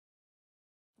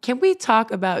Can we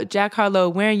talk about Jack Harlow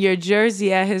wearing your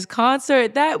jersey at his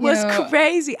concert? That was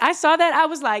crazy. I saw that. I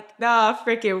was like, nah,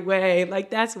 freaking way. Like,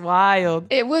 that's wild.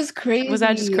 It was crazy. Was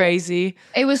that just crazy?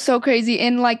 It was so crazy.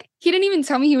 And like, he didn't even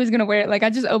tell me he was going to wear it. Like,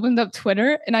 I just opened up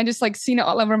Twitter and I just like seen it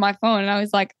all over my phone. And I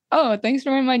was like, oh, thanks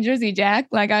for wearing my jersey, Jack.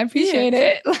 Like, I appreciate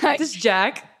it. Like, this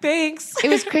Jack. Thanks. It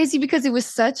was crazy because it was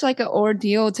such like an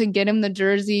ordeal to get him the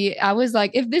jersey. I was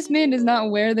like, if this man does not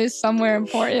wear this somewhere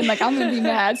important, like I'm gonna be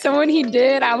mad. So when he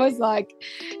did, I was like,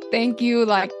 thank you.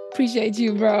 Like, appreciate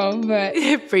you, bro. But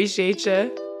appreciate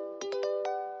you.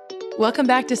 Welcome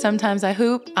back to Sometimes I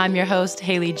Hoop. I'm your host,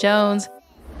 Hailey Jones.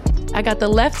 I got the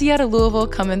lefty out of Louisville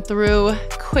coming through.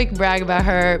 Quick brag about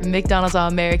her. McDonald's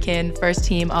All-American, first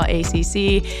team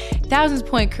All-ACC,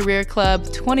 1,000-point career club,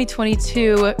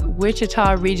 2022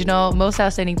 Wichita Regional, most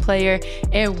outstanding player,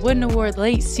 and Wooden Award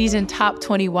late season top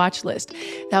 20 watch list.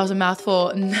 That was a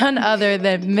mouthful. None other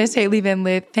than Miss Hailey Van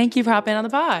Lith. Thank you for hopping on the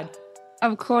pod.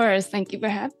 Of course. Thank you for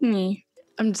having me.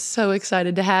 I'm so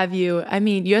excited to have you. I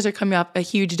mean, you guys are coming off a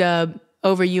huge dub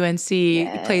over UNC.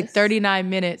 Yes. You played 39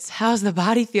 minutes. How's the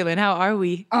body feeling? How are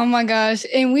we? Oh my gosh.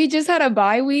 And we just had a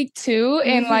bye week too.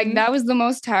 And like, that was the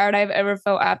most tired I've ever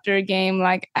felt after a game.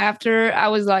 Like after I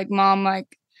was like, Mom,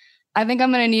 like, I think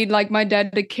I'm going to need like my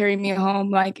dad to carry me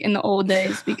home like in the old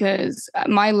days because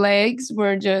my legs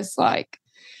were just like,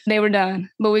 they were done,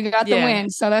 but we got the win.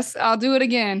 So I'll do it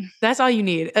again. That's all you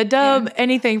need. A dub,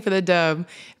 anything for the dub.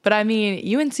 But I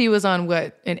mean, UNC was on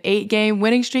what, an 8-game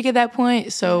winning streak at that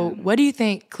point. So what do you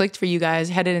think clicked for you guys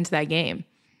headed into that game?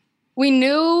 We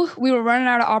knew we were running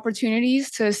out of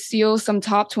opportunities to steal some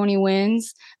top 20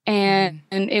 wins. And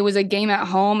it was a game at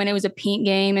home and it was a pink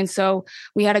game. And so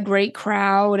we had a great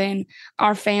crowd and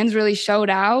our fans really showed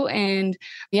out. And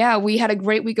yeah, we had a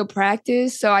great week of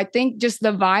practice. So I think just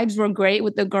the vibes were great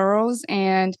with the girls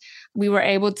and we were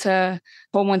able to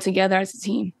pull one together as a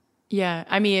team. Yeah,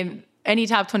 I mean, any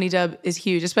top 20 dub is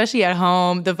huge, especially at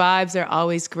home. The vibes are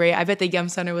always great. I bet the Yum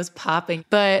Center was popping.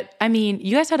 But I mean,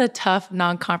 you guys had a tough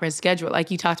non-conference schedule.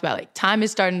 Like you talked about, like time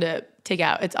is starting to tick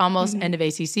out. It's almost end of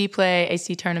ACC play,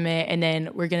 ACC tournament, and then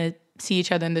we're going to see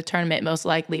each other in the tournament most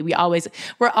likely. We're always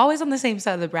on the same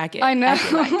side of the bracket. I know.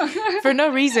 Like, for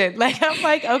no reason. Like I'm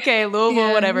like, okay,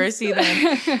 Louisville, whatever, see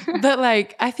them. But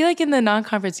like I feel like in the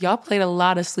non-conference, y'all played a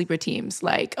lot of sleeper teams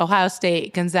like Ohio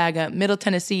State, Gonzaga, Middle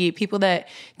Tennessee, people that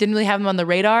didn't really have them on the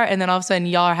radar, and then all of a sudden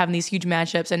y'all are having these huge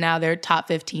matchups and now they're top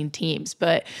 15 teams.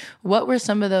 But what were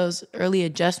some of those early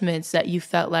adjustments that you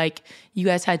felt like you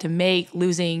guys had to make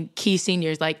losing key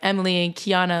seniors like Emily and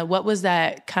Kiana? What was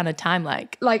that kind of time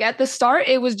like? Like at the start,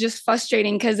 it was just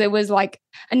frustrating because it was like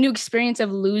a new experience of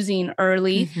losing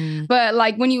early. But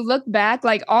like when you look back,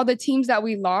 like all the teams that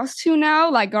we lost to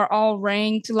now, like are all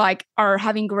ranked, like are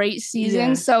having great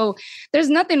seasons. So there's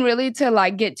nothing really to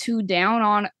like get too down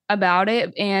on about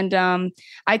it. And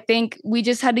I think we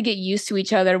just had to get used to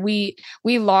each other. We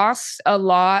lost a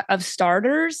lot of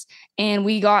starters and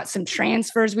we got some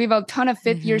transfers. We have a ton of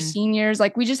fifth-year seniors.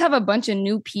 Like we just have a bunch of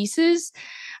new pieces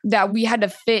that we had to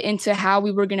fit into how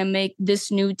we were going to make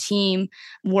this new team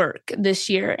work this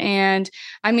year. And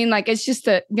I mean, like, it's just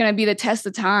going to be the test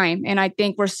of time. And I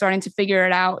think we're starting to figure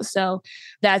it out. So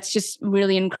that's just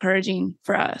really encouraging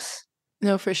for us.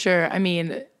 No, for sure. I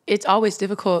mean, it's always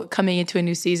difficult coming into a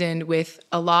new season with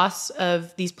a loss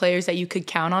of these players that you could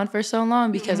count on for so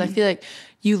long, because I feel like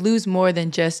you lose more than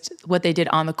just what they did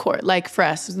on the court. Like for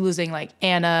us, losing like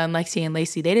Anna and Lexi and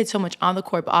Lacey, they did so much on the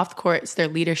court, but off the court, it's their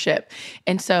leadership.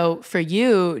 And so for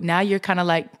you, now you're kind of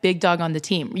like big dog on the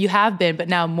team. You have been, but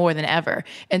now more than ever.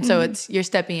 And so you're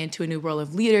stepping into a new role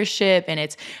of leadership, and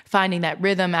it's finding that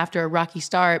rhythm after a rocky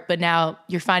start, but now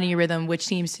you're finding your rhythm, which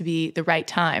seems to be the right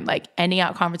time, like ending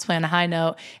out conference play on a high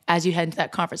note as you head into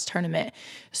that conference tournament.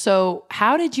 So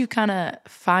how did you kind of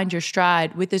find your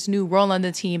stride with this new role on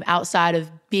the team outside of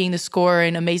being the scorer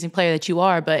and amazing player that you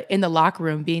are, but in the locker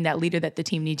room, being that leader that the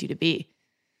team needs you to be?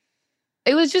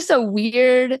 It was just a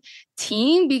weird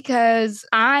team because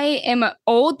I am an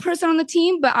old person on the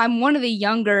team, but I'm one of the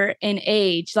younger in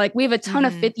age. Like we have a ton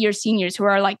of fifth-year seniors who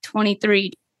are like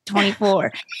 23,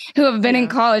 24, who have been in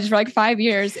college for like 5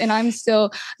 years, and I'm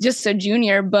still just a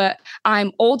junior, but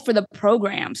I'm old for the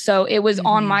program. So it was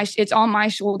it's on my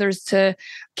shoulders to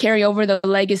carry over the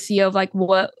legacy of like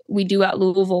what we do at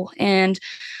Louisville. And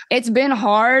it's been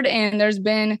hard. And there's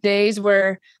been days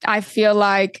where I feel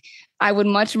like I would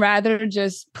much rather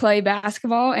just play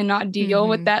basketball and not deal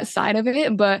with that side of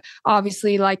it. But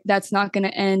obviously, like that's not going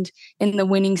to end in the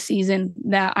winning season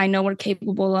that I know we're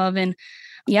capable of. And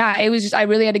yeah, it was just, I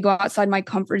really had to go outside my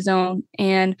comfort zone.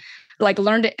 And like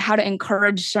learned how to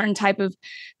encourage certain type of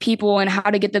people and how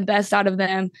to get the best out of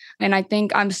them. And I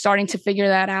think I'm starting to figure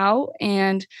that out.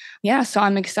 And yeah, so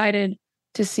I'm excited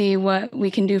to see what we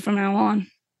can do from now on.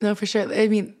 No, for sure. I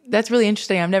mean, that's really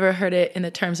interesting. I've never heard it in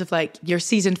the terms of like your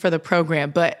season for the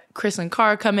program, but Chrislyn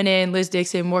Carr coming in, Liz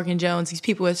Dixon, Morgan Jones, these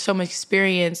people with so much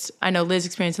experience. I know Liz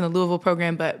experienced in the Louisville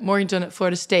program, but Morgan Jones at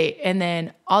Florida State, and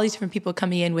then all these different people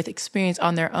coming in with experience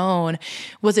on their own.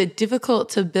 Was it difficult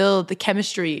to build the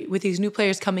chemistry with these new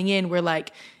players coming in where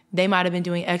like they might have been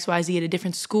doing X, Y, Z at a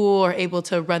different school or able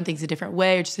to run things a different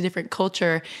way or just a different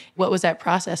culture? What was that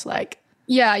process like?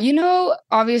 Yeah,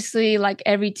 obviously, like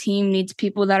every team needs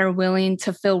people that are willing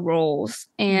to fill roles.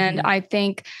 And I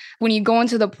think when you go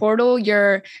into the portal,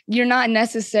 you're not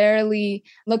necessarily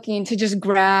looking to just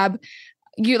grab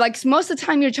you. Like most of the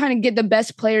time, you're trying to get the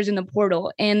best players in the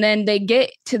portal, and then they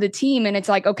get to the team, and it's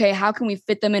like, okay, how can we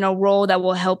fit them in a role that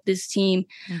will help this team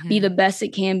be the best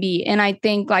it can be? And I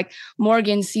think like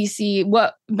Morgan, CC,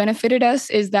 what benefited us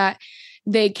is that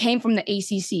they came from the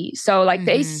ACC. So like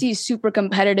the ACC is super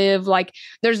competitive. Like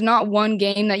there's not one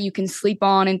game that you can sleep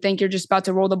on and think you're just about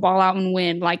to roll the ball out and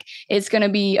win. Like it's going to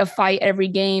be a fight every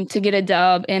game to get a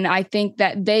dub. And I think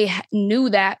that they knew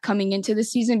that coming into the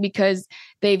season because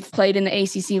they've played in the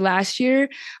ACC last year.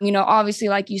 Obviously,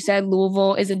 like you said,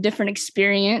 Louisville is a different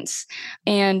experience,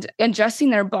 and adjusting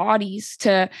their bodies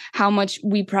to how much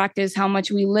we practice, how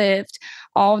much we lift,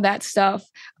 all of that stuff.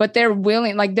 But they're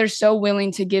willing, like they're so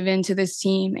willing to give in to this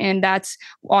team. And that's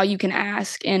all you can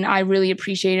ask. And I really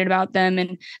appreciate it about them.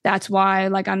 And that's why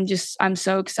like I'm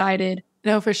so excited.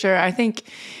 No, for sure. I think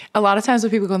a lot of times when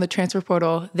people go in the transfer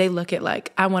portal, they look at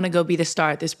like, I want to go be the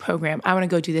star at this program. I want to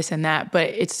go do this and that. But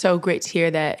it's so great to hear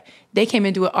that they came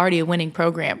into it already a winning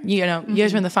program. You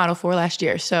guys were in the Final Four last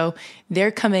year. So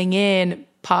they're coming in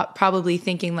probably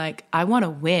thinking like, I want to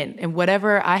win. And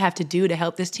whatever I have to do to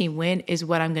help this team win is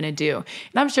what I'm going to do.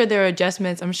 And I'm sure there are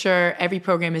adjustments. I'm sure every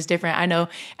program is different. I know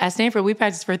at Stanford, we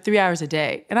practice for 3 hours a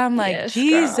day. And I'm like, yes,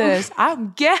 Jesus, girl.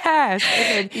 I'm gassed.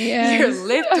 And then you're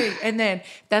lifting. And then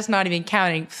that's not even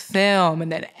counting film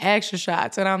and then extra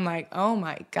shots. And I'm like, oh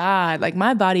my God, like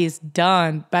my body is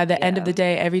done by the end of the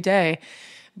day, every day.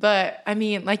 But I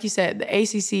mean, like you said, the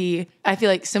ACC, I feel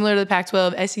like similar to the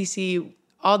Pac-12, SEC,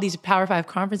 all these Power 5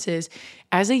 conferences,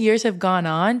 as the years have gone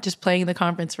on, just playing in the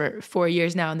conference for 4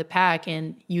 years now in the Pac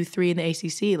and U3 in the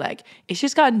ACC, like it's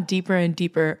just gotten deeper and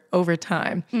deeper over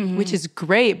time, which is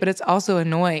great, but it's also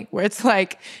annoying where it's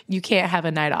like you can't have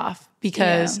a night off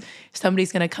because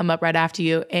somebody's going to come up right after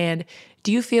you. And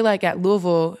do you feel like at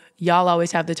Louisville, y'all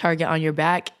always have the target on your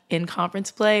back in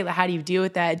conference play? Like, how do you deal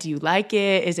with that? Do you like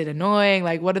it? Is it annoying?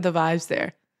 Like, what are the vibes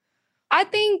there? I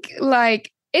think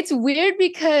like it's weird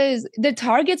because the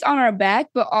target's on our back,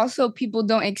 but also people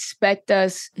don't expect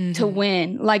us to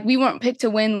win. Like we weren't picked to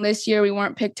win this year. We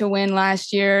weren't picked to win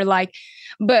last year. Like,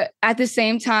 but at the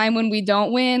same time, when we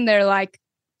don't win, they're like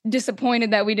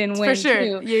disappointed that we didn't win. For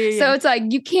sure. Too. Yeah. So it's like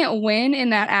you can't win in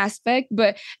that aspect,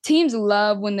 but teams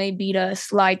love when they beat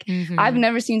us. Like I've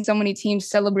never seen so many teams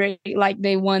celebrate like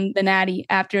they won the Natty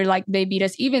after like they beat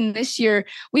us. Even this year,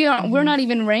 we're not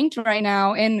even ranked right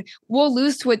now, and we'll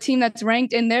lose to a team that's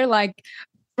ranked, and they're like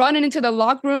running into the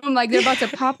locker room like they're about to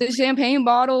pop the champagne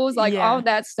bottles, like all of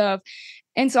that stuff.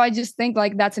 And so I just think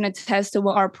like that's an attest to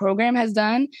what our program has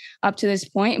done up to this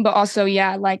point. But also,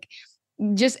 like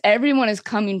just everyone is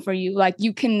coming for you. Like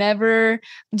you can never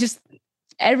just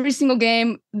every single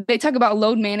game. They talk about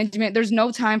load management. There's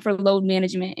no time for load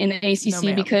management in the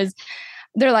ACC because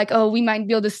they're like, oh, we might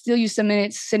be able to steal you some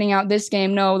minutes sitting out this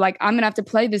game. No, like I'm going to have to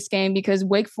play this game because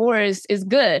Wake Forest is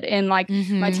good. And like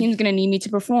my team's going to need me to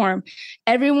perform.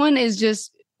 Everyone is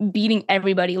just beating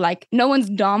everybody. Like no one's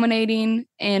dominating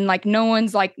and like no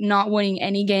one's like not winning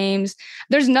any games.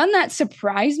 There's none that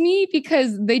surprise me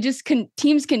because they just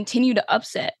teams continue to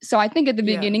upset. So I think at the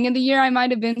beginning of the year, I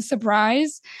might've been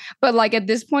surprised, but like at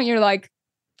this point you're like,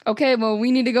 okay, well, we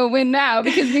need to go win now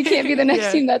because we can't be the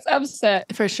next team that's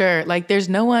upset. For sure. Like there's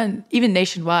no one, even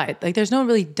nationwide, like there's no one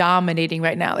really dominating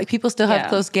right now. Like people still have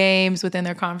close games within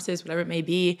their conferences, whatever it may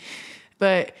be.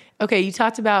 But okay, you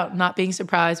talked about not being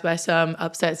surprised by some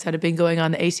upsets that have been going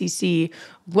on in the ACC.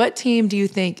 What team do you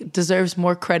think deserves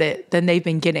more credit than they've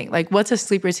been getting? Like what's a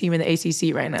sleeper team in the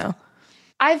ACC right now?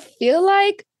 I feel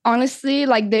like, honestly,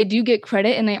 like they do get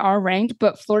credit and they are ranked,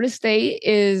 but Florida State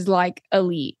is like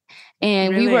elite.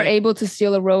 And we were able to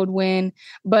steal a road win,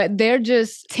 but they're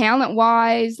just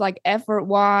talent-wise, like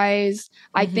effort-wise,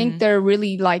 I think they're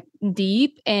really like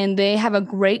deep and they have a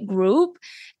great group.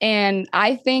 And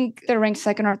I think they're ranked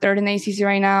second or third in the ACC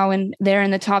right now and they're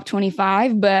in the top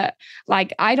 25. But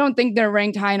like, I don't think they're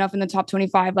ranked high enough in the top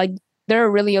 25. Like they're a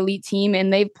really elite team,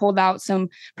 and they've pulled out some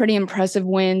pretty impressive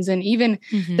wins. And even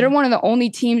they're one of the only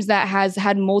teams that has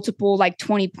had multiple like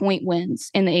 20-point wins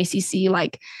in the ACC.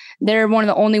 Like they're one of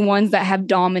the only ones that have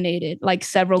dominated like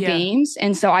several games.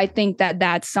 And so I think that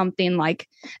that's something like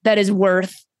that is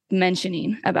worth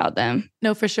mentioning about them.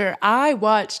 No, for sure. I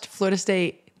watched Florida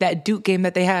State, that Duke game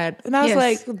that they had, and I was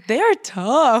like, they're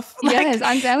tough. Yes,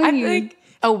 I'm telling you. I think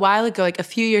a while ago, like a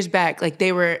few years back, like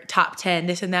they were top 10,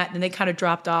 this and that, and then they kind of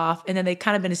dropped off, and then they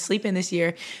kind of been sleeping this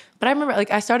year. But I remember, like,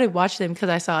 I started watching them because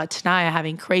I saw Tanaya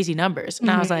having crazy numbers.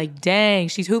 And I was like, dang,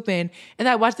 she's hooping. And then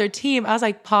I watched their team. I was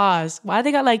like, pause. Why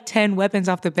they got like 10 weapons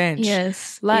off the bench?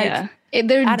 Yes. Like,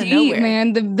 they're deep,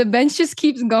 man. The bench just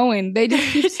keeps going. They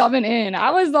just keep subbing in. I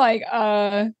was like,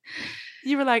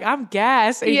 You were like, I'm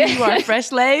gassed. And you are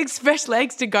fresh legs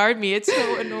to guard me. It's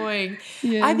so annoying.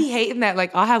 Yeah. I be hating that.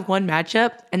 Like, I'll have one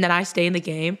matchup and then I stay in the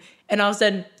game. And all of a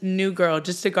sudden, new girl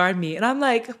just to guard me. And I'm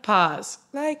like, pause.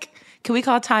 Like, can we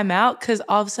call timeout? Because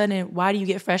all of a sudden, why do you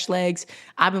get fresh legs?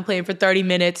 I've been playing for 30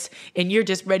 minutes and you're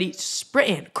just ready,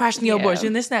 sprinting, crashing the old boards,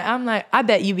 doing this and that. I'm like, I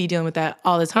bet you be dealing with that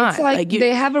all the time. It's like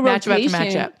they have a rotation.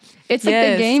 Matchup. It's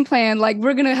like the game plan. Like,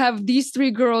 we're going to have these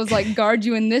 3 girls like guard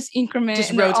you in this increment. Just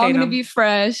and they're all going to be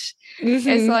fresh.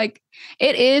 It's like,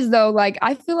 it is though. Like,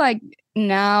 I feel like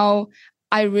now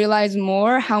I realize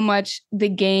more how much the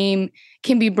game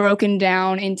can be broken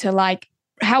down into like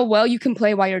how well you can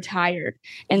play while you're tired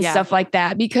and stuff like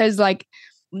that. Because like,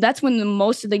 that's when the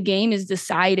most of the game is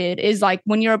decided, is like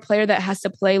when you're a player that has to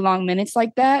play long minutes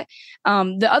like that.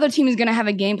 The other team is going to have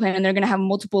a game plan and they're going to have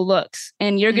multiple looks,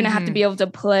 and you're going to have to be able to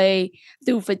play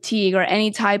through fatigue or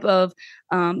any type of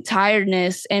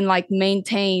tiredness and like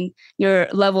maintain your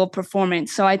level of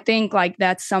performance. So I think like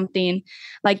that's something,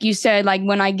 like you said, like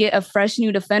when I get a fresh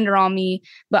new defender on me,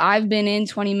 but I've been in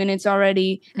 20 minutes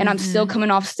already and I'm still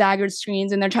coming off staggered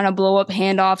screens and they're trying to blow up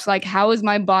handoffs. Like, how is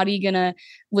my body going to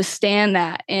withstand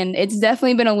that? And it's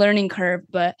definitely been a learning curve,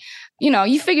 but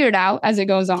you figure it out as it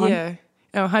goes on. Yeah.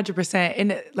 Oh, 100%.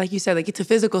 And like you said, like it's a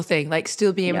physical thing, like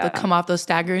still being able to come off those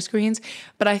staggering screens.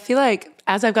 But I feel like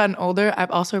as I've gotten older,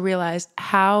 I've also realized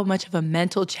how much of a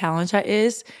mental challenge that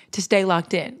is to stay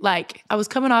locked in. Like I was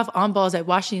coming off on balls at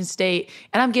Washington State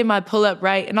and I'm getting my pull up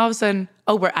right. And all of a sudden,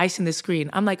 oh, we're icing the screen.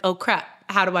 I'm like, oh crap,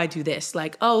 how do I do this?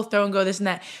 Like, oh, throw and go, this and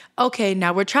that. Okay,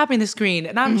 now we're trapping the screen.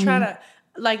 And I'm trying to,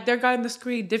 like, they're guarding the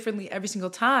screen differently every single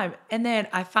time. And then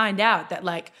I find out that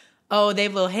like, oh, they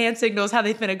have little hand signals, how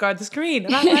they finna guard the screen.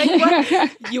 And I'm like,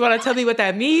 what? You want to tell me what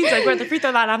that means? Like, we're at the free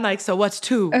throw line. I'm like, so what's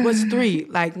 2? What's 3?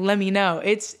 Like, let me know.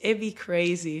 It'd be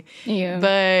crazy. Yeah.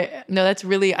 But no, that's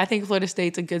really, I think Florida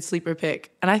State's a good sleeper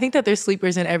pick. And I think that there's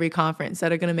sleepers in every conference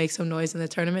that are going to make some noise in the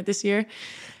tournament this year.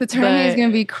 The tournament is going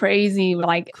to be crazy.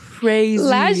 Like, crazy.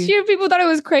 Last year, people thought it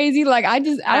was crazy. Like, I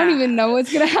don't even know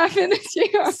what's going to happen this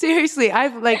year. Seriously,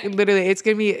 I've like, literally, it's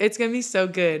going to be so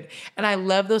good. And I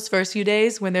love those first few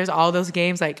days when there's all those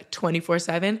games like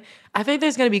 24/7. I think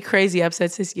there's going to be crazy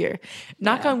upsets this year.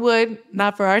 Knock on wood,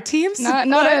 not for our teams. Not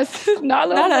us.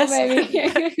 Not us,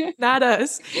 baby. Not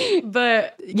us.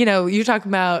 But, you're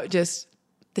talking about just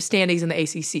the standings in the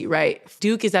ACC, right?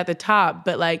 Duke is at the top,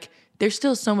 but like there's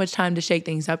still so much time to shake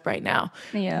things up right now.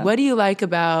 Yeah. What do you like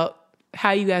about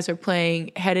how you guys are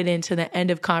playing headed into the end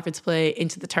of conference play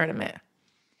into the tournament?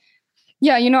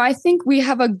 Yeah, I think we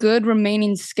have a good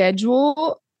remaining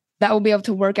schedule that will be able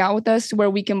to work out with us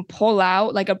where we can pull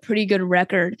out like a pretty good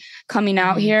record coming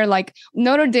out here. Like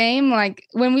Notre Dame, like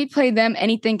when we play them,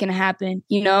 anything can happen,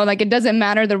 like it doesn't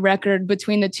matter the record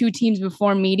between the two teams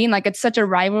before meeting. Like it's such a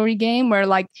rivalry game where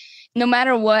like no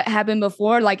matter what happened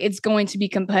before, like it's going to be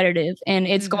competitive and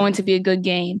it's going to be a good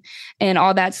game and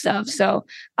all that stuff. So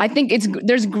I think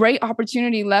there's great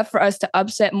opportunity left for us to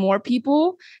upset more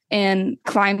people and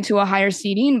climb to a higher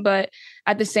seeding, but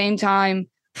at the same time,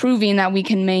 proving that we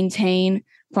can maintain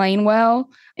playing well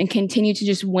and continue to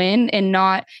just win and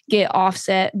not get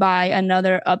offset by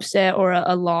another upset or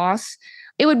a loss.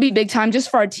 It would be big time just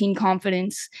for our team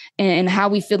confidence and how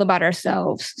we feel about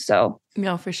ourselves. So,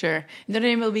 no, for sure. Notre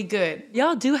Dame will be good.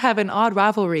 Y'all do have an odd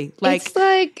rivalry. Like, it's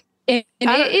like, it is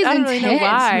intense, really know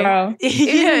why. Bro. It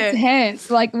is intense.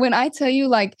 Like when I tell you,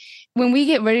 like when we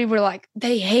get ready, we're like,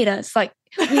 they hate us. Like,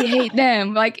 we hate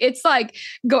them. Like it's like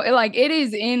it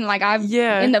is in like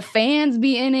and the fans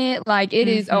be in it. Like it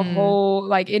is a whole,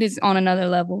 like it is on another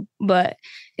level, but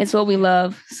it's what we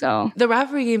love. So the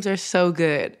rivalry games are so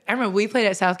good. I remember we played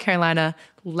at South Carolina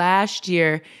last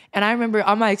year, and I remember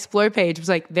on my Explore page was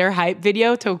like their hype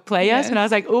video to play us, and I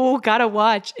was like, oh, gotta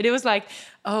watch. And it was like,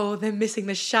 oh, them missing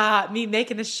the shot, me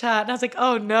making the shot. And I was like,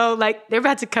 oh no, like they're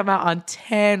about to come out on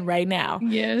 10 right now.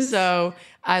 Yes. So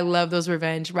I love those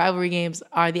revenge. Rivalry games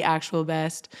are the actual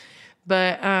best.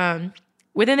 But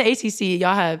within the ACC,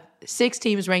 y'all have 6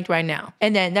 teams ranked right now.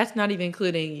 And then that's not even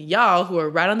including y'all who are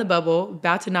right on the bubble,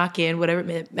 about to knock in, whatever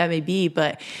that may be.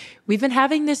 But we've been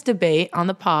having this debate on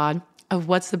the pod of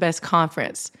what's the best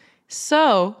conference.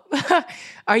 So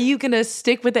are you going to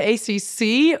stick with the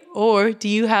ACC, or do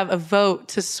you have a vote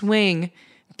to swing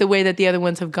the way that the other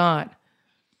ones have gone?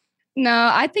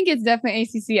 No, I think it's definitely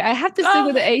ACC. I have to stick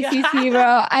with the ACC,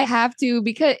 bro. I have to,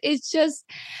 because it's just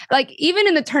like, even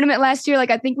in the tournament last year, like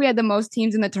I think we had the most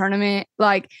teams in the tournament.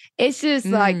 Like it's just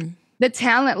like the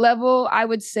talent level, I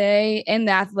would say, and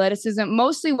the athleticism.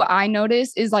 Mostly what I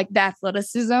noticed is like the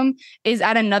athleticism is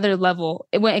at another level.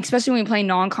 Especially when we play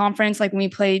non-conference, like when we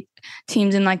play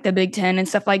teams in like the Big Ten and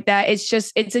stuff like that.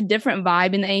 It's a different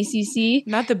vibe in the ACC.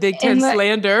 Not the Big Ten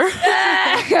slander.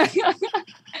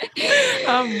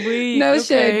 I'm weak. No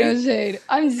shade.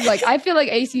 I'm just like, I feel like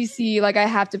ACC, like I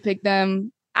have to pick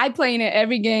them. I play in it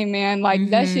every game, man. Like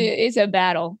that shit is a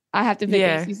battle. I have to pick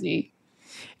ACC.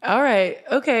 All right.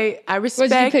 Okay. I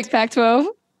respect. Would you pick Pac-12?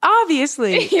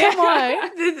 Obviously. Come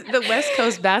on. The West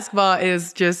Coast basketball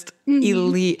is just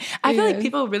elite. I feel like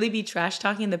people really be trash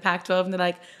talking the Pac-12 and they're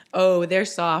like, oh, they're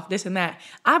soft, this and that.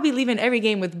 I'll be leaving every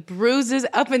game with bruises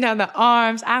up and down the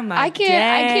arms. I'm like, I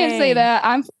can't say that.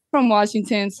 I'm from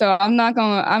Washington, so I'm not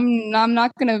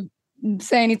gonna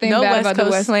say anything bad about the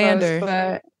West slander. Coast,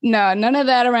 but no, none of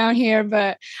that around here.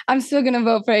 But I'm still gonna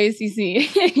vote for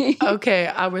ACC. Okay,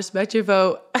 I respect your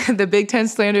vote. The Big Ten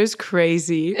slander is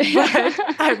crazy,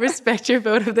 but I respect your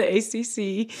vote of the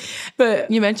ACC.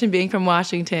 But you mentioned being from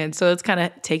Washington, so let's kind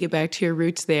of take it back to your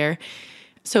roots there.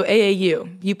 So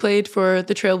AAU, you played for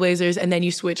the Trailblazers and then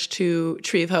you switched to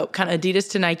Tree of Hope, kind of Adidas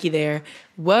to Nike there.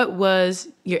 What was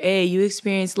your AAU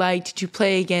experience like? Did you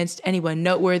play against anyone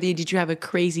noteworthy? Did you have a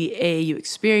crazy AAU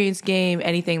experience game?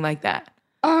 Anything like that?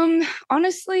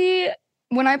 Honestly,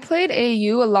 when I played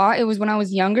AAU a lot, it was when I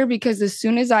was younger, because as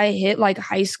soon as I hit like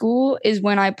high school is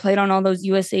when I played on all those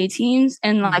USA teams.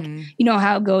 And like, you know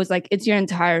how it goes, like it's your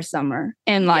entire summer.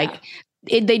 And like,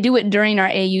 they do it during our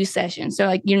AU session. So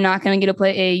like, you're not going to get to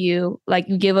play AU. Like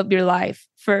you give up your life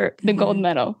for the gold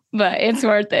medal, but it's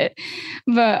worth it.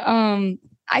 But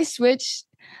I switched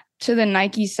to the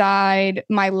Nike side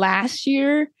my last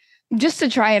year just to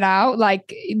try it out.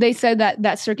 Like they said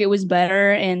that circuit was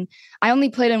better. And I only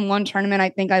played in one tournament. I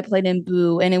think I played in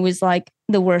Boo, and it was like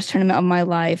the worst tournament of my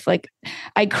life. Like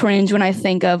I cringe when I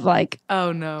think of like,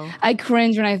 oh no, I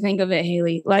cringe when I think of it,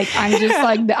 Hailey. Like I'm just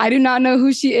like, I do not know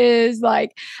who she is.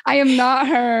 Like I am not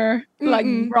her, like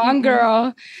wrong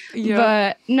girl. Yep.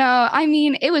 But no, I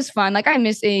mean, it was fun. Like I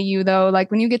miss AAU though. Like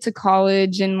when you get to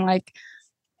college and like,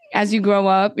 as you grow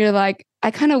up, you're like,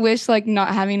 I kind of wish like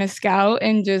not having a scout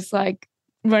and just like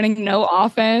running no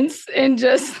offense and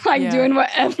just like doing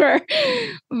whatever.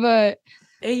 But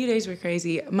AAU days were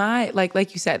crazy.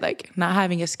 Like you said, like not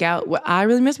having a scout. What I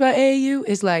really miss about AAU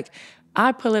is like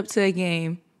I pull up to a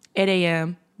game, 8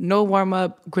 a.m., no warm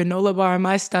up, granola bar in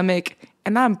my stomach,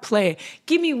 and I'm playing.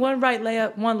 Give me one right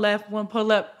layup, one left, one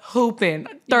pull up, hooping,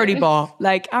 30 ball.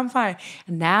 Like I'm fine.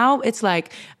 Now it's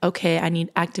like, okay, I need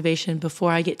activation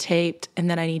before I get taped, and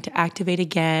then I need to activate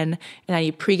again, and I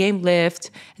need pregame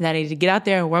lift, and then I need to get out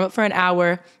there and warm up for an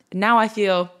hour. And now I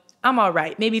feel I'm all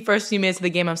right. Maybe first few minutes of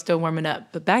the game, I'm still warming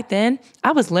up. But back then,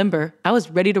 I was limber. I was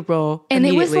ready to roll. And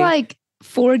it was like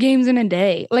 4 games in a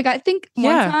day. Like I think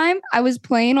one time I was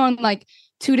playing on like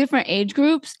 2 different age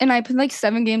groups, and I played like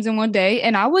 7 games in one day,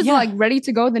 and I was like ready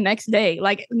to go the next day.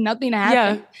 Like nothing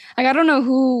happened. Like I don't know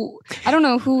who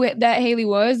that Hailey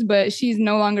was, but she's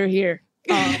no longer here.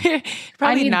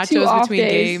 Probably nachos between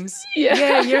games.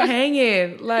 Yeah, you're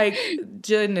hanging. Like,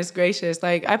 goodness gracious.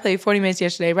 Like, I played 40 minutes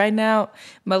yesterday. Right now,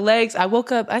 my legs, I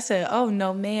woke up, I said, oh,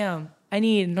 no, ma'am. I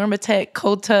need Normatec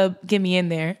cold tub. Get me in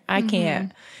there. I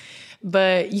can't.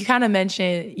 But you kind of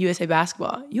mentioned USA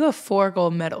Basketball. You have 4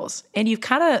 gold medals, and you've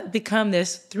kind of become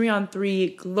this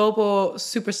 3-on-3 global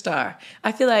superstar.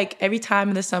 I feel like every time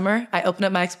in the summer, I open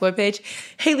up my Explore page,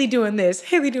 Hailey doing this,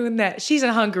 Hailey doing that. She's in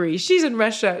Hungary. She's in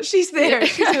Russia. She's there.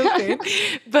 She's open.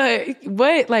 But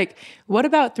what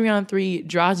about 3-on-3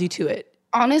 draws you to it?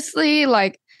 Honestly,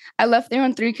 like I left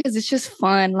 3-on-3 because it's just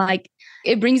fun. Like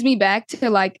it brings me back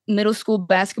to like middle school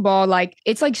basketball. Like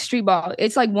it's like street ball.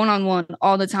 It's like 1-on-1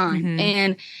 all the time.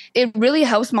 And it really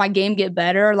helps my game get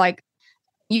better. Like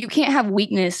you can't have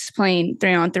weakness playing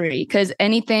 3-on-3 because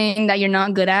anything that you're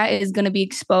not good at is going to be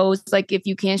exposed. Like if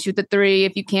you can't shoot the 3,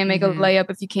 if you can't make a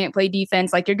layup, if you can't play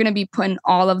defense, like you're going to be put in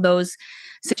all of those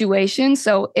situations.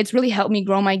 So it's really helped me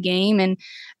grow my game. And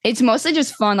It's mostly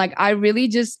just fun. Like I really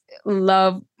just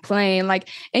love playing. Like,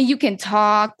 and you can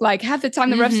talk. Like half the time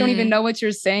the refs don't even know what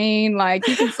you're saying. Like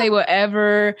you can say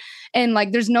whatever, and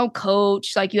like there's no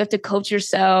coach. Like you have to coach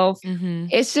yourself.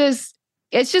 It's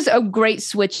just a great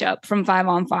switch up from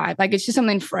 5-on-5. Like it's just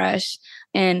something fresh,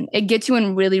 and it gets you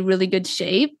in really, really good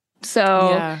shape.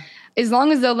 So as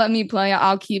long as they'll let me play,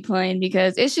 I'll keep playing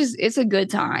because it's a good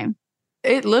time.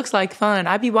 It looks like fun.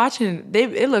 I'd be watching.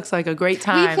 It looks like a great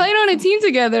time. We played on a team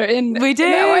together in we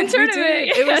did. that one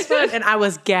tournament. It was fun, and I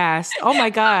was gassed. Oh my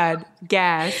God,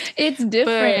 gassed. It's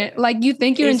different. Like you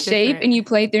think you're in shape, and you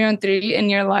play 3-on-3,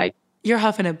 and you're like, you're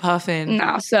huffing and puffing.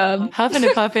 No, sub. Huffing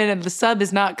and puffing, and the sub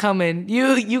is not coming.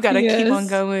 You got to keep on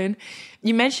going.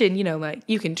 You mentioned, like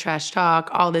you can trash talk,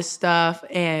 all this stuff,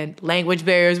 and language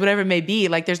barriers, whatever it may be.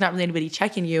 Like there's not really anybody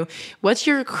checking you. What's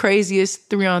your craziest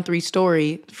 3-on-3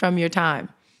 story from your time?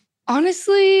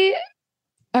 Honestly,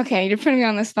 okay, you're putting me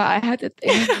on the spot. I have to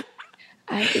think.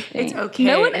 It's okay.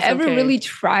 No one ever really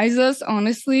tries us,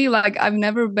 honestly. Like I've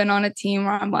never been on a team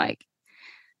where I'm like,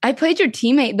 I played your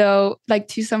teammate though, like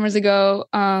 2 summers ago,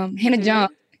 Hannah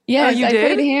Jump. Yes, I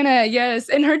played Hannah. Yes,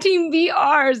 and her team beat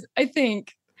ours, I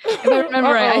think. If I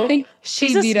remember right, I think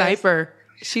she's a sniper.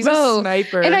 She's a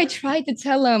sniper. And I tried to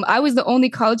tell him I was the only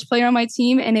college player on my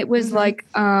team, and it was like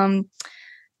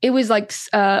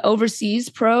overseas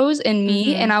pros and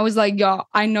me, and I was like, y'all,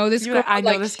 I know this girl. I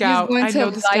know the scout. She's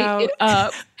going to light it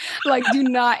up. Like, do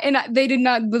not. And they did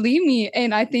not believe me,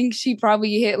 and I think she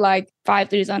probably hit like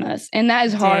 5 threes on us, and that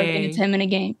is hard in a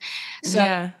 10-minute game.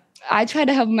 So I tried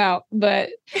to help them out, but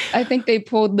I think they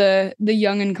pulled the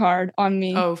youngin card on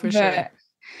me. Oh, for sure.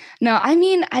 No, I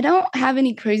mean, I don't have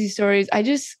any crazy stories. I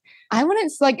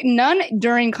wouldn't like none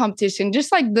during competition,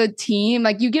 just like the team,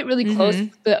 like you get really close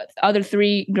to the other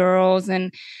 3 girls.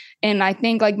 And I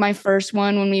think like my first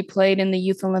one when we played in the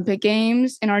Youth Olympic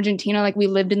Games in Argentina, like we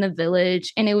lived in the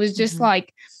village, and it was just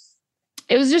like,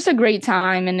 it was just a great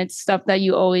time, and it's stuff that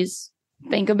you always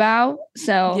think about.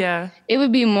 So it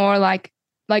would be more like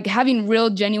having real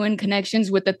genuine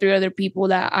connections with the 3 other people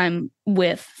that I'm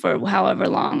with for however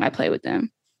long I play with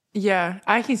them. Yeah,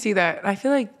 I can see that. I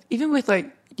feel like even with like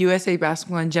USA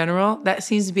basketball in general, that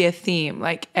seems to be a theme.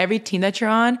 Like every team that you're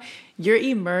on, you're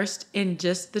immersed in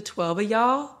just the 12 of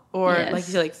y'all, or like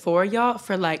you said, like 4 of y'all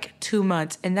for like 2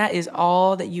 months. And that is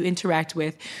all that you interact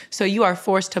with. So you are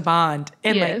forced to bond.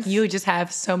 And like you just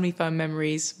have so many fun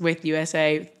memories with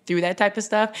USA through that type of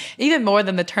stuff, even more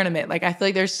than the tournament. Like I feel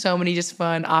like there's so many just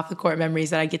fun off the court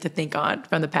memories that I get to think on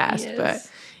from the past. But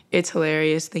it's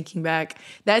hilarious thinking back.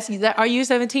 That's our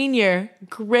U17 year.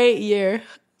 Great year.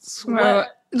 What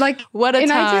a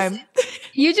time.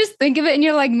 You just think of it and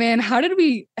you're like, man, how did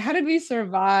we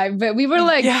survive? But we were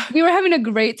like, we were having a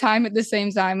great time at the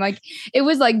same time. Like it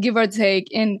was like give or take.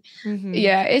 And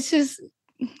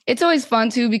it's always fun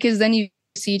too, because then you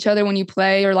see each other when you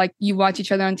play, or like you watch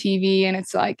each other on TV, and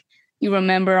it's like, you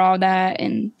remember all that.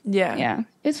 And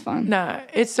it's fun. Nah,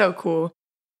 it's so cool.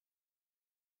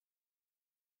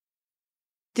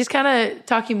 Just kind of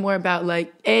talking more about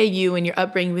like you and your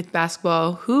upbringing with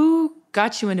basketball. Who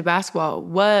got you into basketball?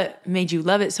 What made you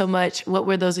love it so much? What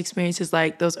were those experiences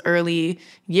like, those early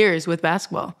years with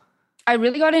basketball? I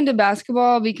really got into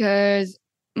basketball because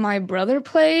my brother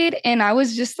played, and I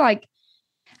was just like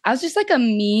a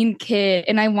mean kid,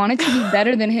 and I wanted to be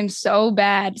better than him so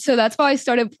bad. So that's why I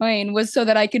started playing, was so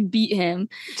that I could beat him.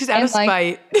 Just out of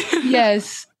spite.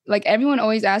 Yes. Like everyone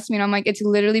always asks me, and I'm like, it's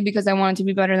literally because I wanted to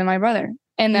be better than my brother.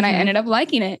 And then I ended up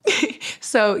liking it.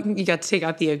 So you got to take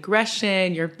out the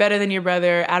aggression. You're better than your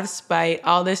brother, out of spite,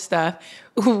 all this stuff.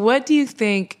 What do you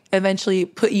think eventually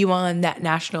put you on that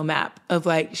national map of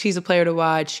like, she's a player to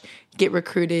watch, get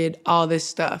recruited, all this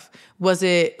stuff? Was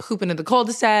it hooping in the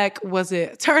cul-de-sac? Was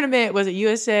it a tournament? Was it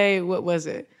USA? What was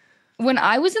it? When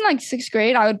I was in like 6th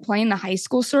grade, I would play in the high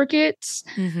school circuits.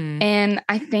 And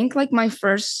I think like my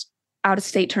first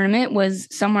out-of-state tournament was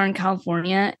somewhere in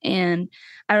California. And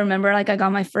I remember like I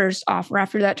got my first offer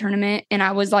after that tournament, and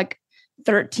I was like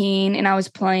 13, and I was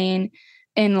playing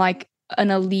in like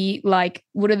an elite, like,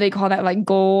 what do they call that? Like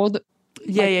gold.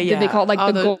 Did they call it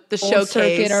like the gold showcase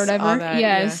circuit or whatever? That,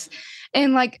 yes. Yeah.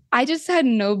 And like, I just had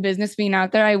no business being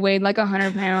out there. I weighed like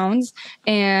 100 pounds,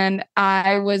 and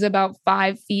I was about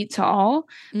 5 feet tall.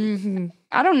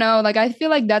 I don't know. Like, I feel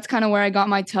like that's kind of where I got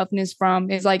my toughness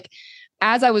from, is like,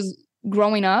 as I was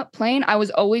growing up playing, I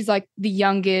was always like the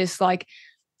youngest, like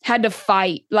had to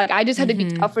fight. Like I just had to be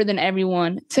tougher than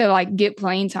everyone to like get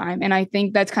playing time. And I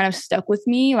think that's kind of stuck with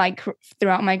me like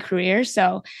throughout my career.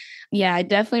 So yeah, I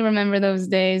definitely remember those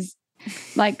days,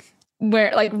 like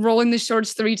where like rolling the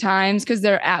shorts 3 times because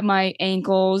they're at my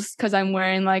ankles because I'm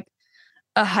wearing like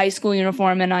a high school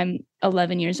uniform and I'm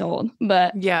 11 years old.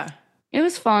 But yeah. It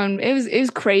was fun. It was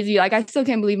crazy. Like, I still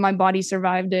can't believe my body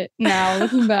survived it now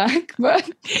looking back.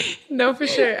 But no, for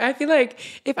sure. I feel like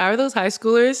if I were those high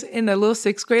schoolers and the little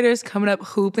sixth graders coming up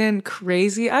hooping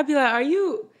crazy, I'd be like,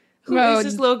 who is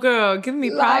this little girl giving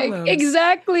me problems?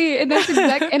 Exactly. And that's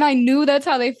and I knew that's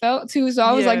how they felt too. So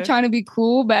I was like trying to be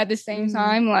cool, but at the same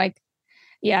time, like,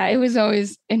 yeah, it was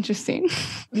always interesting.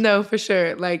 No, for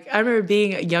sure. Like, I remember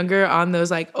being younger on those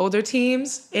like older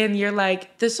teams, and you're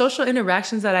like, the social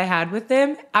interactions that I had with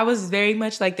them, I was very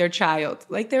much like their child.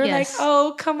 Like, they were like,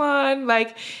 oh, come on,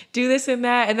 like, do this and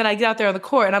that. And then I get out there on the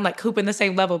court and I'm like hooping the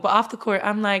same level. But off the court,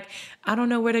 I'm like, I don't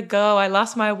know where to go. I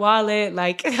lost my wallet.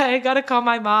 Like, I got to call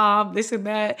my mom, this and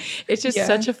that. It's just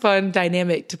such a fun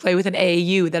dynamic to play with an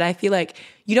AAU that I feel like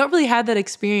you don't really have that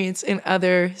experience in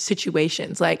other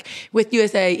situations. Like with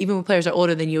USA, even when players are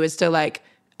older than you, it's still like,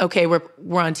 okay, we're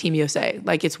on Team USA.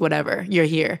 Like, it's whatever. You're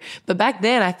here. But back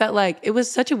then, I felt like it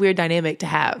was such a weird dynamic to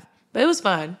have. But it was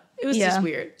fun. It was just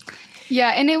weird. Yeah,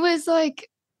 and it was like,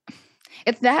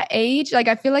 at that age, like,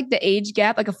 I feel like the age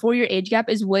gap, like a 4-year age gap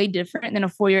is way different than a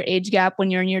 4-year age gap when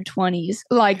you're in your 20s.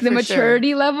 Like, the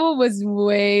maturity level was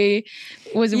way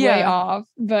off.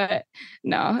 But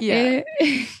no. Yeah.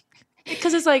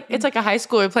 Because it's like a high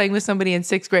schooler playing with somebody in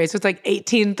 6th grade. So it's like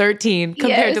 18, 13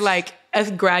 compared to like a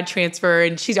grad transfer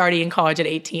and she's already in college at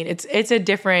 18. It's a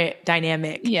different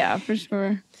dynamic. Yeah, for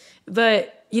sure.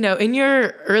 But, you know, in your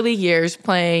early years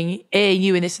playing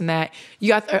AAU and this and that, you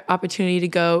got the opportunity to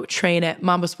go train at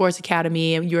Mamba Sports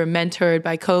Academy and you were mentored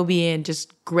by Kobe and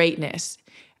just greatness.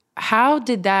 How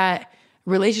did that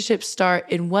relationship start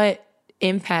and what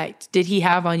impact did he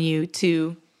have on you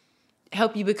to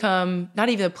help you become not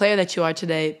even the player that you are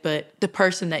today, but the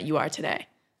person that you are today?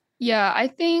 Yeah, I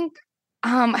think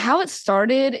how it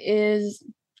started is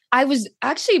I was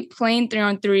actually playing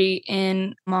 3-on-3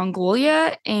 in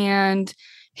Mongolia, and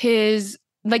his,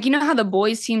 like, you know how the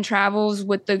boys team travels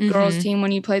with the girls team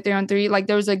when you play 3-on-3? Like,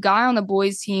 there was a guy on the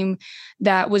boys team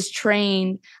that was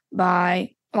trained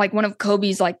by like one of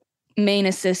Kobe's like main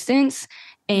assistants.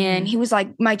 And he was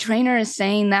like, my trainer is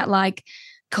saying that like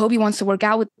Kobe wants to work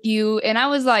out with you. And I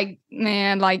was like,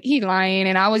 man, like, he lying.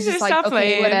 And I was just like,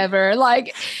 okay, whatever.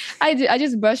 Like, I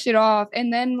just brushed it off.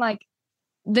 And then like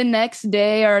the next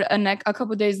day or a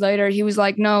couple of days later, he was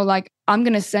like, no, like, I'm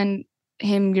going to send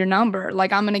him your number.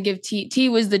 Like, I'm going to give T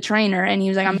was the trainer. And he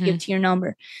was like, I'm going to give T your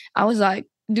number. I was like,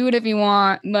 do it if you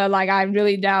want. But like, I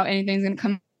really doubt anything's going to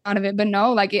come out of it. But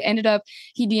no, like, it ended up,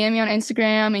 he DM'd me on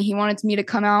Instagram and he wanted me to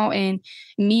come out and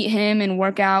meet him and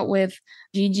work out with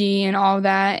Gigi and all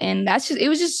that. And it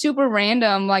was just super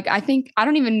random. Like, I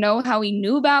don't even know how he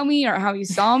knew about me or how he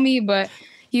saw me, but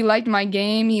he liked my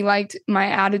game. He liked my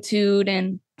attitude.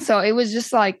 And so it was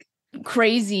just like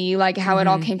crazy, like how it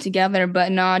all came together.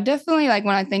 But no, definitely, like,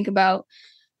 when I think about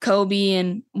Kobe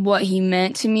and what he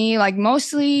meant to me, like,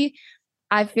 mostly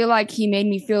I feel like he made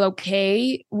me feel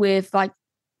okay with like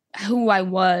who I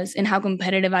was and how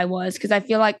competitive I was. Cause I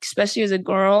feel like, especially as a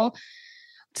girl,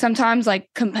 sometimes like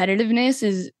competitiveness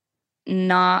is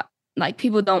not, like,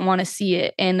 people don't want to see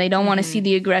it, and they don't want to see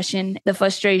the aggression, the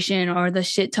frustration, or the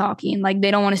shit talking. Like,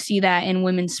 they don't want to see that in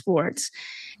women's sports.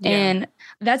 And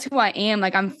that's who I am.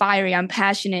 Like, I'm fiery, I'm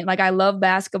passionate. Like, I love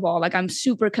basketball. Like, I'm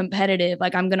super competitive.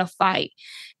 Like, I'm going to fight.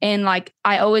 And like,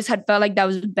 I always had felt like that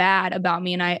was bad about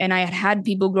me. And I had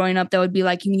people growing up that would be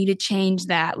like, you need to change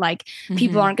that. Like,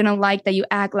 people aren't going to like that you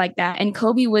act like that. And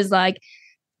Kobe was like,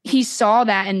 he saw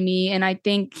that in me. And I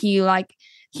think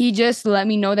he just let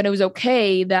me know that it was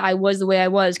okay that I was the way I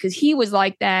was, because he was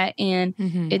like that. And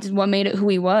it's what made it who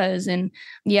he was. And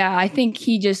yeah, I think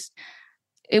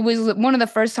it was one of the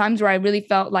first times where I really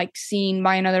felt like seen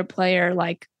by another player.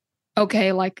 Like,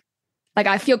 okay, like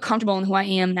I feel comfortable in who I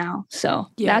am now. So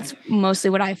that's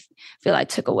mostly what I feel I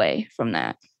took away from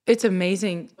that. It's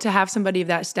amazing to have somebody of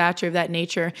that stature, of that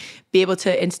nature, be able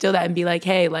to instill that and be like,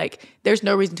 hey, like, there's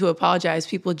no reason to apologize.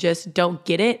 People just don't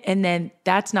get it. And then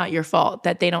that's not your fault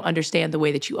that they don't understand the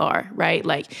way that you are, right?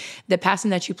 Like, the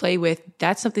passion that you play with,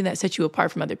 that's something that sets you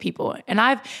apart from other people. And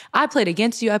I played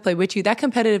against you. I played with you. That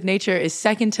competitive nature is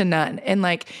second to none. And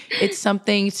like, it's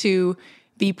something to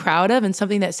be proud of and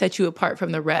something that sets you apart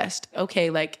from the rest.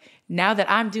 Okay, like, now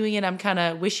that I'm doing it, I'm kind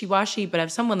of wishy-washy, but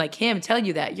if someone like him tell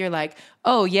you that, you're like,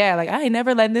 oh yeah, like, I ain't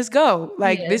never letting this go.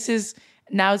 Like,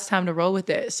 now it's time to roll with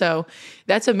it. So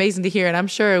that's amazing to hear. And I'm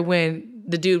sure when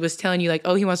the dude was telling you like,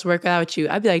 oh, he wants to work out with you,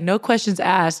 I'd be like, no questions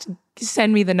asked.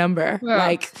 Send me the number. Well,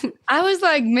 like, I was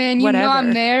like, man, you know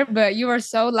I'm there, but you are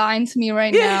so lying to me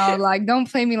right now. Like, don't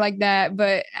play me like that.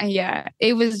 But yeah,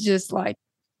 it was just like,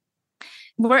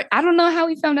 I don't know how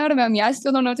he found out about me. I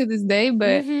still don't know to this day,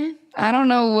 but I don't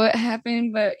know what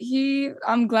happened, but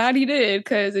I'm glad he did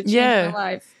because it changed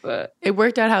my life. But it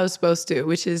worked out how it was supposed to,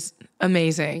 which is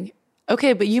amazing.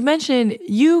 Okay, but you mentioned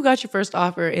you got your first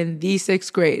offer in the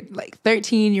 6th grade, like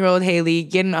 13-year-old Hailey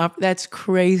getting an offer. That's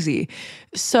crazy.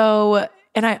 So,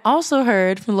 and I also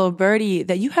heard from Lil Birdie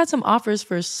that you had some offers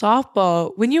for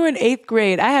softball when you were in 8th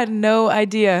grade. I had no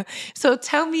idea. So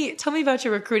tell me about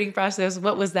your recruiting process.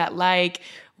 What was that like?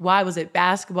 Why was it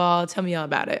basketball? Tell me all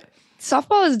about it.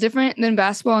 Softball is different than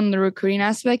basketball in the recruiting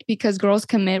aspect because girls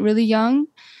commit really young.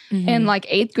 And like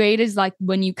 8th grade is like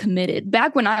when you committed.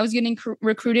 Back when I was getting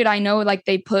recruited, I know like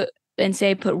they put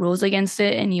rules against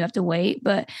it and you have to wait.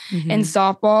 But in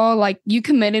softball, like you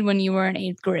committed when you were in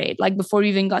 8th grade, like before you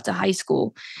even got to high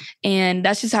school. And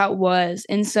that's just how it was.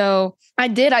 And so I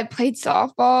played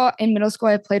softball in middle school.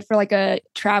 I played for like a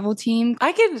travel team.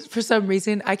 For some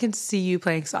reason, I can see you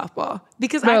playing softball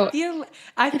because Bro,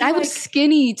 I was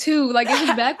skinny too. Like it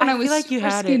was back when I was like you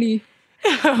had skinny. It.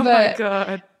 Oh my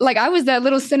God. Like I was that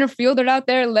little center fielder out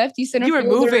there, lefty center fielder. You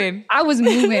were moving. I was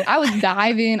moving. I was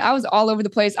diving. I was all over the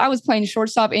place. I was playing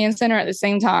shortstop and center at the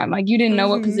same time. Like you didn't know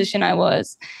what position I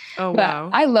was. Oh, but wow.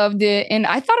 I loved it. And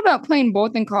I thought about playing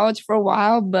both in college for a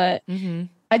while, but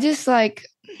I just like,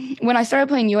 when I started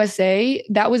playing USA,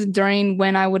 that was during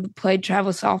when I would play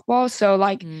travel softball. So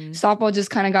like softball just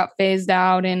kind of got phased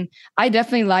out, and I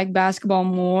definitely like basketball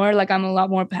more. Like I'm a lot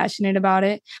more passionate about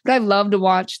it, but I love to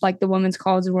watch like the Women's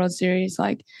College World Series.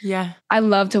 Like, yeah, I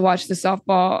love to watch the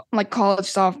softball, like college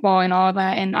softball and all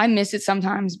that. And I miss it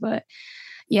sometimes, but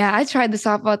yeah, I tried the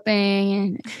softball thing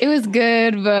and it was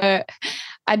good, but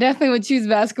I definitely would choose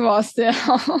basketball still.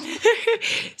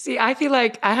 See, I feel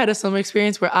like I had a similar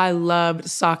experience where I loved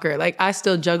soccer. Like I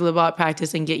still juggle the ball at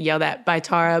practice and get yelled at by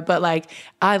Tara, but like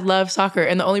I love soccer.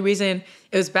 And the only reason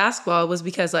it was basketball was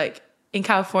because like in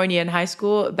California in high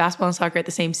school, basketball and soccer at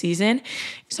the same season.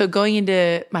 So going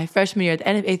into my freshman year at the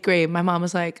end of 8th grade, my mom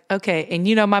was like, okay. And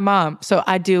you know my mom. So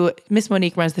Miss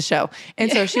Monique runs the show. And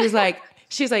so she was like,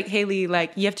 Hailey,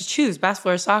 like, you have to choose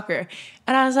basketball or soccer.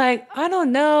 And I was like, I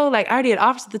don't know. Like, I already had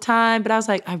offers at the time, but I was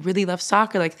like, I really love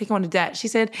soccer. Like, I think I want to do that. She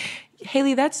said,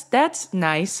 Hailey, that's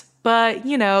nice. But,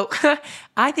 you know,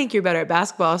 I think you're better at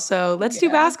basketball. So let's do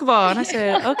basketball. And I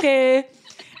said, okay.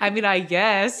 I mean, I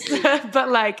guess. But,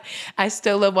 like, I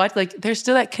still love watching. Like, there's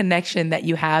still that connection that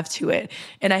you have to it.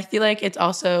 And I feel like it's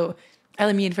also,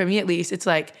 I mean, for me at least, it's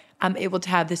like, I'm able to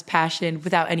have this passion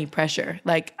without any pressure.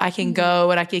 Like I can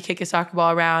go and I can kick a soccer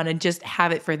ball around and just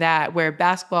have it for that. Where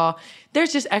basketball,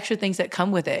 there's just extra things that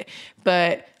come with it.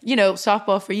 But, you know,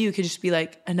 softball for you could just be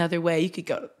like another way. You could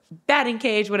go batting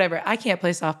cage, whatever. I can't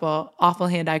play softball. Awful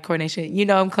hand-eye coordination. You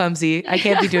know I'm clumsy. I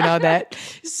can't be doing all that.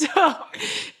 So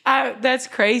that's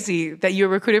crazy that you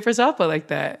were recruited for softball like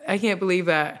that. I can't believe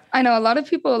that. I know a lot of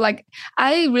people, like,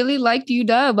 I really liked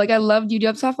UW. Like, I loved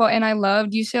UW softball and I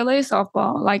loved UCLA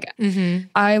softball. Like,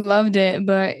 I loved it.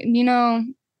 But, you know,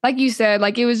 like you said,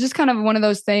 like, it was just kind of one of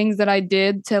those things that I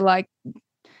did to, like,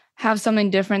 have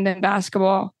something different than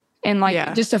basketball. And,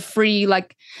 like, just a free,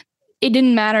 like, it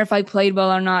didn't matter if I played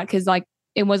well or not because, like,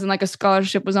 it wasn't like a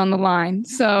scholarship was on the line.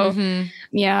 So,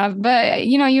 yeah, but,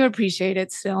 you know, you appreciate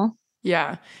it still.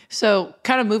 Yeah. So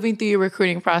kind of moving through your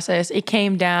recruiting process, it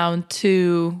came down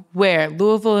to where?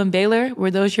 Louisville and Baylor?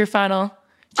 Were those your final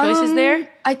choices there?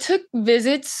 I took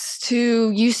visits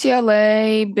to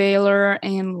UCLA, Baylor,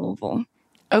 and Louisville.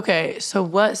 Okay. So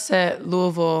what set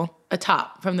Louisville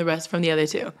atop from the other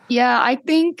two? Yeah, I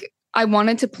think I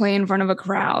wanted to play in front of a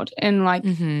crowd and like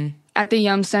at the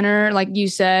Yum Center, like you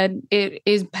said, it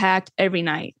is packed every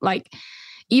night. Like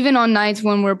even on nights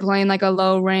when we're playing like a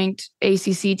low ranked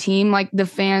ACC team, like the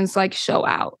fans like show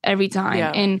out every time.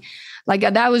 Yeah. And like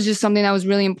that was just something that was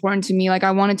really important to me. Like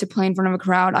I wanted to play in front of a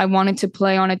crowd. I wanted to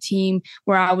play on a team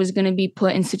where I was going to be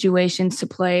put in situations to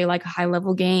play like high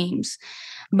level games.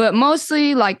 But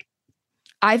mostly like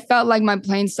I felt like my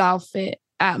playing style fit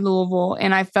at Louisville.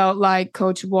 And I felt like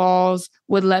Coach Walls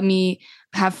would let me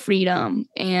have freedom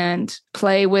and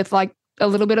play with like a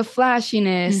little bit of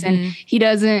flashiness. And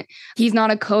he's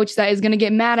not a coach that is going to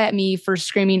get mad at me for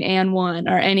screaming and one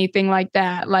or anything like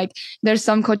that. Like there's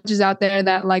some coaches out there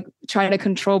that like try to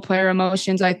control player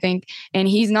emotions, I think. And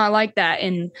he's not like that.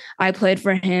 And I played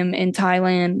for him in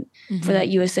Thailand for that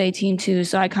USA team too.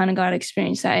 So I kind of got to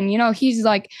experience that. And, you know,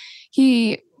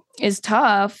 he is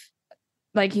tough.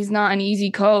 Like he's not an easy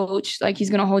coach. Like he's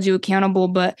gonna hold you accountable,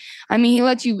 but I mean he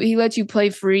lets you play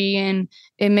free and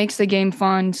it makes the game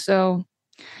fun. So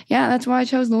yeah, that's why I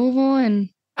chose Louisville. And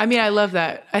I mean I love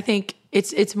that. I think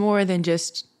it's more than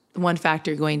just one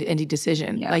factor going to any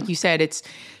decision. Yeah. Like you said, it's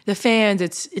the fans,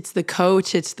 it's the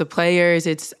coach, it's the players,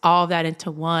 it's all that into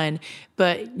one.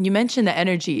 But you mentioned the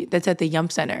energy that's at the Yum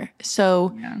Center.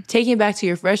 So taking it back to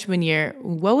your freshman year,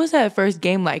 what was that first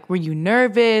game like? Were you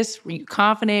nervous? Were you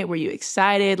confident? Were you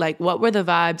excited? Like, what were the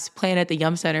vibes playing at the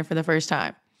Yum Center for the first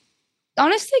time?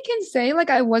 Honestly, I can say like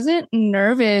I wasn't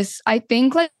nervous. I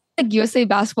think like USA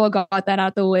basketball got that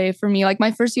out the way for me. Like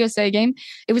my first USA game,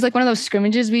 it was like one of those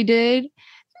scrimmages we did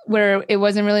where it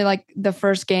wasn't really like the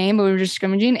first game, but we were just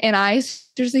scrimmaging. And I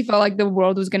seriously felt like the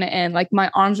world was going to end. Like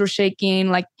my arms were shaking.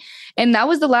 Like, and that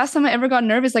was the last time I ever got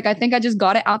nervous. Like, I think I just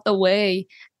got it out the way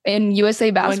in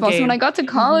USA basketball. So when I got to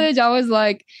college, I was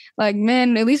like,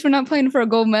 man, at least we're not playing for a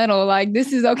gold medal. Like,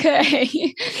 this is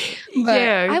okay. But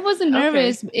I wasn't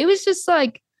nervous. Okay. It was just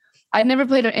like, I never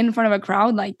played in front of a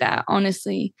crowd like that,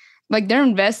 honestly. Like they're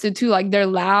invested too. Like they're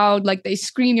loud. Like they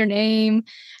scream your name.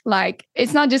 Like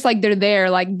it's not just like they're there.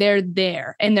 Like they're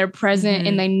there and they're present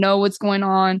and they know what's going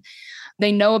on.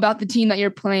 They know about the team that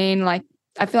you're playing. Like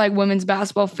I feel like women's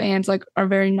basketball fans like are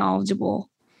very knowledgeable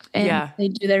and they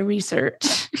do their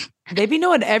research. They be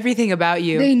knowing everything about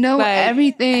you. They know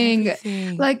everything.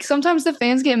 Like sometimes the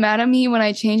fans get mad at me when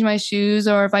I change my shoes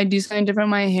or if I do something different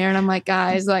with my hair. And I'm like,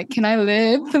 guys, like, can I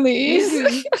live,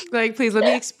 please? Like, please let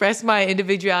me express my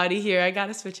individuality here. I got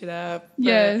to switch it up. But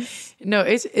yes. No,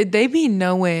 they be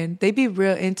knowing. They be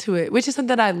real into it, which is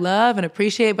something I love and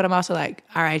appreciate. But I'm also like,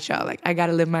 all right, y'all, like I got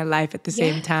to live my life at the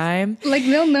same time. Like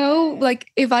they'll know,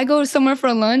 like if I go somewhere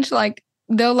for lunch, like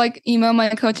they'll like email my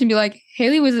coach and be like,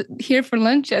 Hailey was here for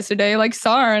lunch yesterday, like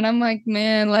saw her. And I'm like,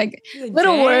 man, like a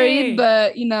little worried,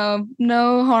 but you know,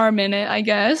 no harm in it, I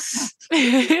guess.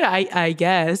 I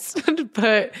guess.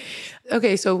 But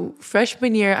okay, so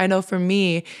freshman year, I know for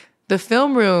me, the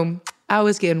film room, I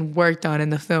was getting worked on in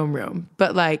the film room.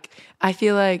 But like, I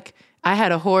feel like I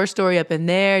had a horror story up in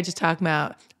there just talking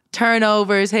about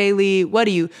turnovers. Hailey, what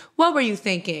were you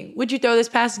thinking? Would you throw this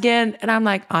pass again? And I'm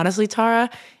like, honestly, Tara,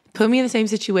 put me in the same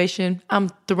situation. I'm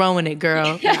throwing it,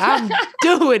 girl. Like, I'm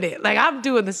doing it. Like, I'm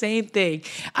doing the same thing.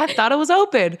 I thought it was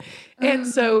open. And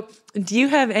so do you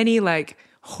have any, like,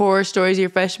 horror stories your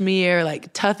freshman year,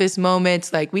 like, toughest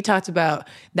moments? Like, we talked about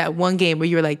that one game where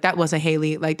you were like, that wasn't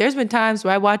Hailey. Like, there's been times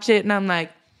where I watch it and I'm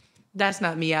like, that's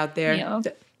not me out there. Yeah.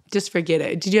 Just forget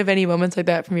it. Did you have any moments like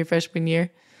that from your freshman year?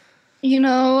 You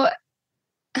know,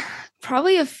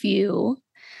 probably a few.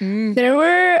 There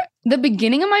were the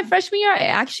beginning of my freshman year, I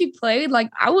actually played like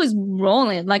I was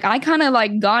rolling. Like I kind of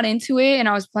like got into it and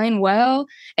I was playing well.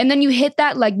 And then you hit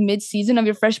that like mid-season of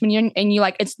your freshman year and you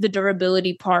like, it's the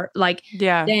durability part. Like,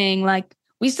 dang, like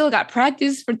we still got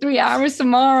practice for 3 hours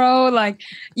tomorrow. Like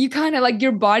you kind of like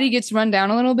your body gets run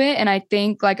down a little bit. And I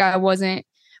think like I wasn't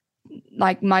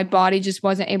like my body just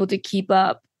wasn't able to keep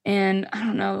up. And I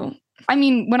don't know. I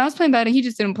mean, when I was playing badminton, he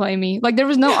just didn't play me. Like, there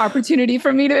was no opportunity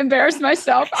for me to embarrass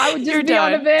myself. I would just be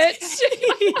on the bench.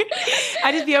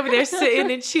 I'd just be over there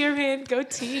sitting and cheering, go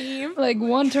team. Like,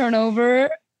 one turnover,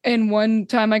 and one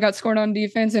time I got scored on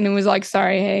defense, and it was like,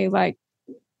 sorry, hey, like,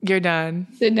 you're done.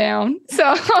 Sit down.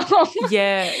 So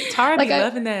yeah, Tara be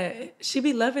loving that. She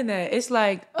be loving that. It's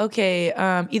like, okay,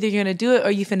 either you're gonna do it or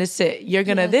you finna sit. You're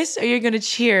gonna this or you're gonna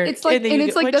cheer. It's like, and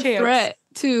it's like the threat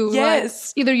too.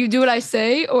 Yes. Like, either you do what I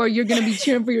say or you're gonna be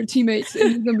cheering for your teammates and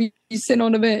you're gonna be sitting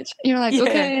on the bench. And you're like,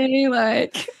 okay,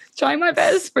 like trying my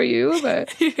best for you,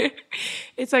 but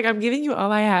it's like I'm giving you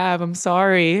all I have. I'm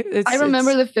sorry. I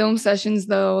remember the film sessions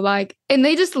though, like, and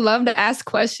they just love to ask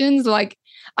questions like.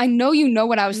 I know you know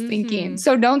what I was thinking.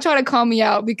 So don't try to call me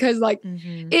out because like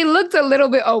it looked a little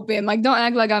bit open. Like don't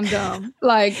act like I'm dumb.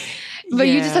 Like, but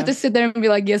you just have to sit there and be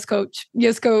like, yes, coach.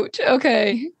 Yes, coach.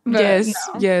 Okay. But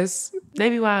yes. They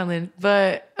be wildin'.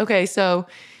 But okay, so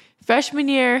freshman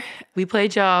year, we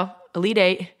played y'all Elite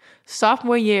Eight.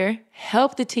 Sophomore year,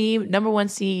 helped the team, #1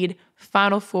 seed,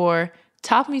 Final Four.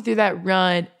 Talk me through that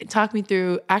run. Talk me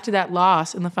through after that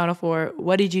loss in the Final Four.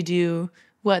 What did you do?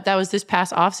 That was this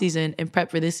past off season and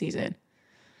prep for this season?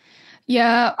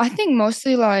 Yeah, I think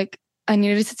mostly like I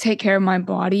needed to take care of my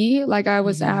body. Like I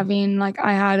was having, like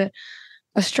I had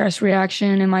a stress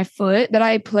reaction in my foot that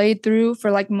I played through for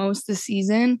like most of the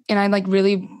season. And I had like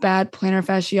really bad plantar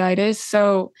fasciitis.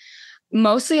 So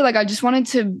mostly like I just wanted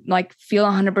to like feel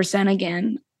 100%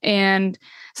 again. And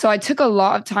so I took a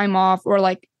lot of time off or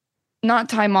like not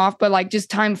time off, but like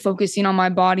just time focusing on my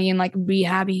body and like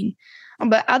rehabbing.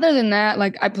 But other than that,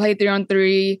 like I played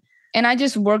 3-on-3 and I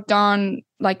just worked on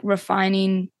like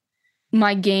refining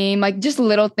my game, like just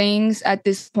little things at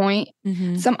this point,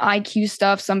 some IQ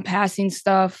stuff, some passing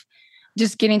stuff,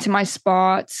 just getting to my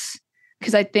spots.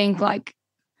 Cause I think like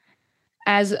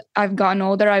as I've gotten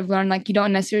older, I've learned like you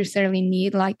don't necessarily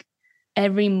need like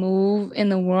every move in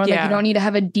the world. Like you don't need to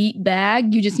have a deep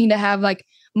bag. You just need to have like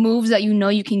moves that you know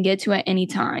you can get to at any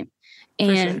time.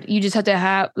 And you just have to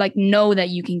have like know that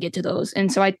you can get to those.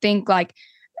 And so I think like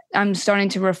I'm starting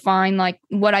to refine like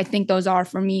what I think those are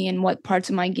for me and what parts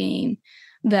of my game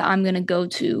that I'm going to go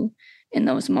to in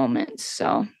those moments.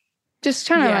 So just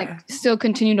trying to like still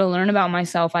continue to learn about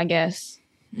myself, I guess.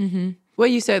 Mm-hmm.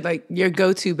 What you said, like your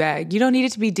go-to bag, you don't need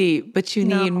it to be deep, but you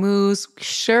need moves.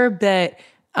 Sure bet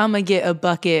I'm going to get a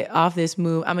bucket off this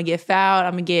move. I'm going to get fouled.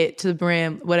 I'm going to get to the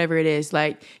brim, whatever it is.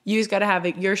 Like you just got to have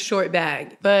your short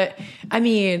bag. But I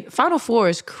mean, Final Four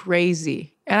is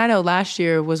crazy. And I know last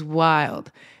year was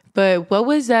wild. But what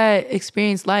was that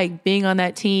experience like being on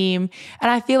that team?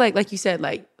 And I feel like you said,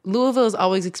 like Louisville is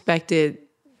always expected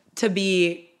to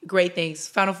be great things,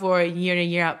 Final Four year in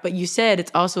and year out. But you said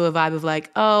it's also a vibe of like,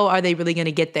 oh, are they really going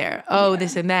to get there? Oh,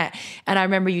 this and that. And I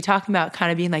remember you talking about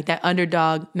kind of being like that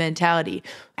underdog mentality.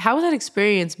 How was that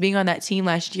experience being on that team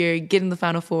last year, getting the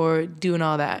Final Four, doing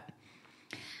all that?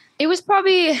 It was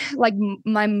probably like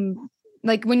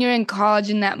like when you're in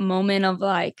college in that moment of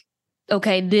like,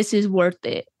 okay, this is worth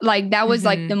it. Like that was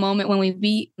like the moment when we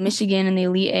beat Michigan in the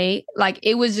Elite Eight. Like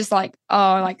it was just like,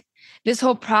 oh, like this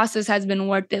whole process has been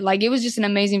worth it. Like it was just an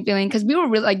amazing feeling because we were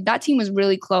really like that team was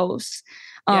really close.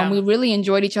 We really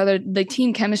enjoyed each other. The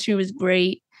team chemistry was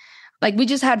great. Like we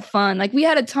just had fun. Like we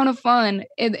had a ton of fun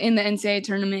in the NCAA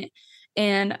tournament.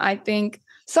 And I think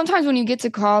sometimes when you get to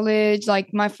college,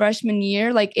 like my freshman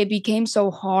year, like it became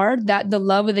so hard that the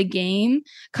love of the game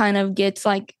kind of gets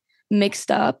like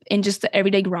mixed up in just the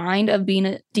everyday grind of being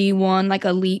a D1, like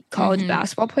elite college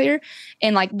basketball player.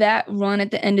 And like that run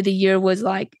at the end of the year was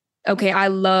like, okay,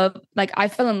 I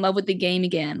fell in love with the game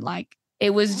again. Like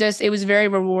it was very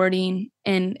rewarding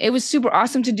and it was super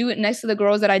awesome to do it next to the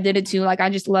girls that I did it to. Like I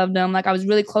just loved them. Like I was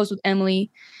really close with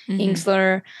Emily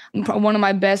Ingsler, one of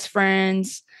my best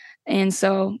friends. And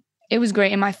so it was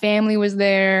great. And my family was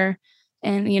there.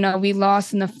 And, you know, we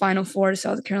lost in the Final Four to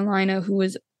South Carolina, who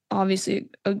was obviously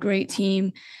a great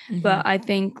team. But I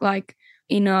think like,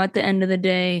 you know, at the end of the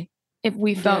day, if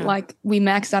we felt like we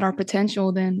maxed out our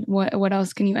potential, then what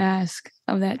else can you ask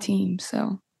of that team?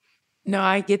 So. No,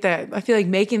 I get that. I feel like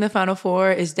making the Final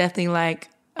Four is definitely like,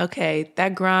 okay,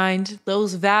 that grind,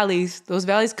 those valleys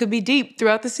could be deep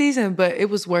throughout the season, but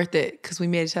it was worth it because we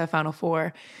made it to that Final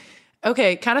Four.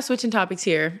 Okay, kind of switching topics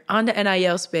here. On the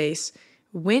NIL space,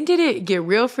 when did it get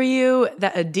real for you?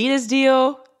 That Adidas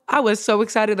deal? I was so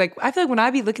excited. Like, I feel like when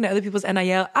I be looking at other people's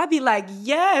NIL, I'd be like,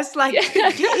 yes, like,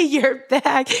 get in your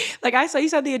bag. Like, I saw you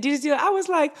saw the Adidas deal. I was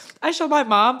like, I showed my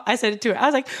mom. I said it to her. I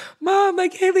was like, Mom,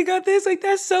 like, Hailey got this. Like,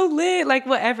 that's so lit. Like,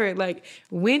 whatever. Like,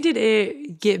 when did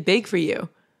it get big for you?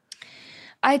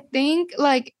 I think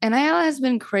like NIL has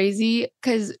been crazy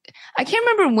because I can't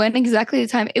remember when exactly the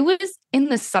time. It was in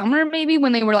the summer, maybe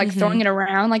when they were like throwing it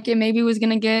around, like it maybe was going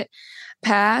to get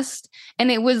passed.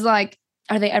 And it was like,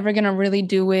 are they ever going to really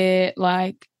do it?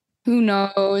 Like, who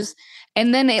knows?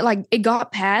 And then it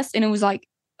got passed and it was like,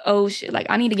 oh shit, like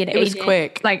I need to get an agent. It was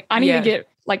quick. Like I need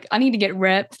to get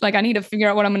reps. Like I need to figure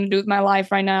out what I'm going to do with my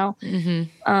life right now.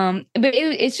 But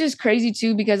it's just crazy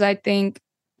too, because I think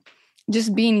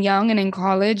just being young and in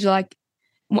college, like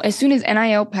as soon as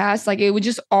NIL passed, like it was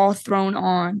just all thrown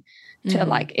on to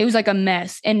like, it was like a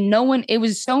mess and it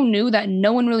was so new that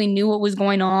no one really knew what was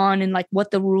going on and like what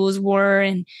the rules were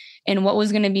and what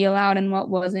was going to be allowed and what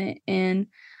wasn't. And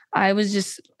I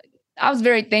was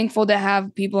very thankful to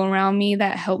have people around me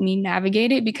that helped me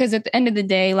navigate it, because at the end of the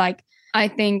day, like, I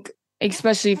think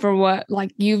especially for what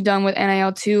like you've done with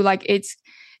NIL too, like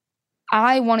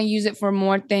I want to use it for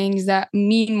more things that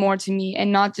mean more to me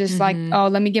and not just like, oh,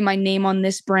 let me get my name on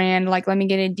this brand. Like, let me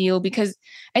get a deal, because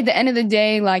at the end of the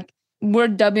day, like we're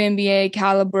WNBA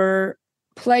caliber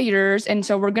players. And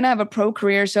so we're going to have a pro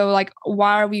career. So like,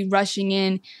 why are we rushing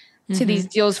in to these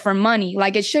deals for money?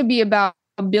 Like it should be about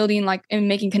building like and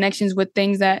making connections with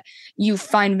things that you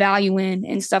find value in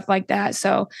and stuff like that.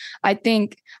 So I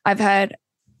think I've had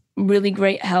really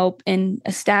great help in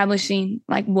establishing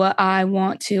like what I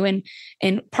want to and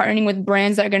partnering with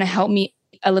brands that are going to help me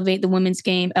elevate the women's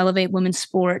game, elevate women's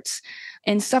sports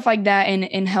and stuff like that,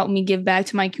 and help me give back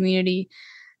to my community.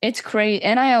 It's crazy.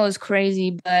 NIL is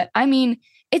crazy, but I mean,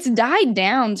 it's died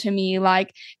down to me.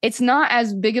 Like it's not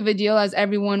as big of a deal as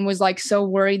everyone was like so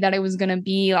worried that it was going to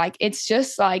be. Like it's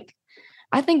just like,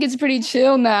 I think it's pretty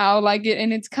chill now. Like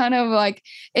and it's kind of like,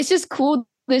 it's just cool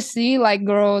to see like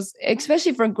girls,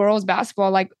 especially for girls basketball,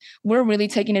 like we're really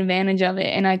taking advantage of it.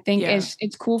 And I think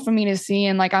it's cool for me to see.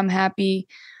 And like, I'm happy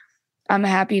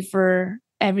for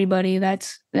everybody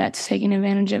that's taking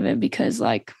advantage of it, because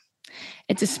like,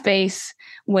 it's a space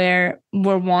where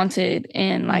we're wanted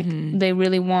and like they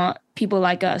really want people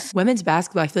like us. Women's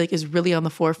basketball, I feel like, is really on the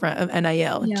forefront of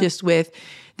NIL, Yeah. just with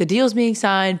the deals being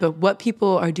signed, but what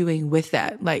people are doing with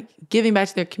that, like giving back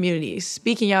to their communities,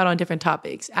 speaking out on different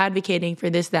topics, advocating for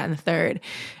this, that, and the third.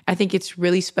 I think it's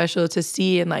really special to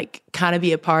see and like kind of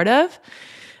be a part of.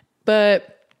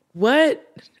 But what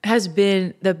has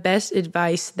been the best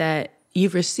advice that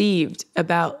you've received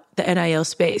about the NIL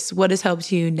space? What has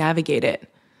helped you navigate it?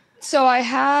 So I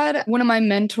had one of my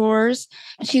mentors,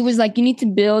 she was like, you need to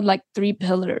build like 3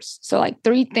 pillars. So like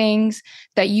 3 things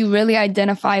that you really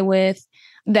identify with,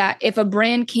 that if a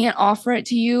brand can't offer it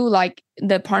to you, like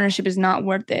the partnership is not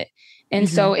worth it. And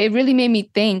so it really made me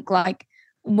think like,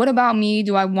 what about me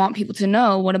do I want people to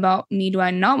know? What about me do I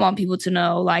not want people to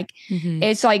know? Like,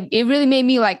 it's like, it really made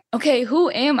me like, okay, who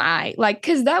am I? Like,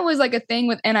 cause that was like a thing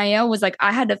with NIL was like,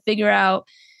 I had to figure out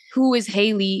who is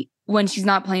Hailey when she's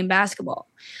not playing basketball.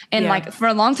 And like, for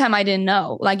a long time, I didn't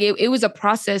know. Like, it was a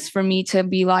process for me to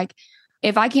be like,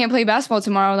 if I can't play basketball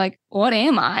tomorrow, like, what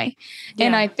am I? Yeah.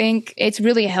 And I think it's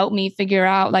really helped me figure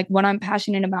out like what I'm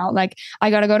passionate about. Like,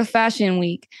 I got to go to Fashion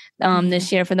Week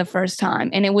this year for the first time.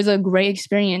 And it was a great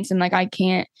experience. And like, I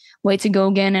can't wait to go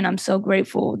again. And I'm so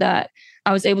grateful that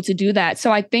I was able to do that.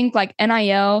 So I think like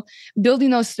NIL, building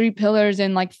those 3 pillars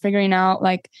and like figuring out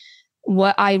like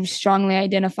what I strongly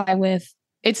identify with,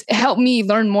 it's helped me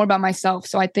learn more about myself.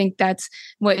 So I think that's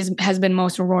what has been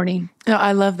most rewarding. No,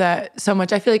 I love that so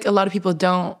much. I feel like a lot of people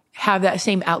don't have that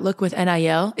same outlook with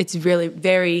NIL. It's really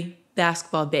very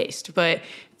basketball based. But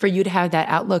for you to have that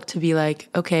outlook to be like,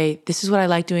 okay, this is what I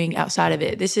like doing outside of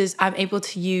it. I'm able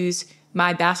to use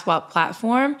my basketball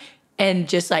platform and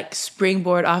just like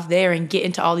springboard off there and get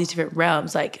into all these different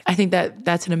realms. Like, I think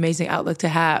that's an amazing outlook to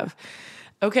have.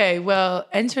 Okay, well,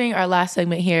 entering our last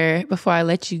segment here before I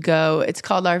let you go, it's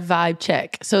called our vibe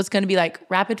check. So it's going to be like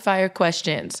rapid fire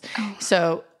questions. Oh.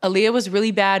 So Aaliyah was really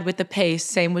bad with the pace.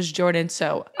 Same was Jordan.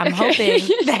 So I'm hoping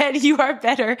that you are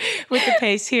better with the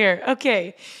pace here.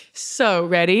 Okay, so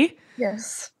ready?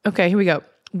 Yes. Okay, here we go.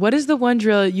 What is the one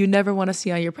drill you never want to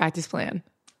see on your practice plan?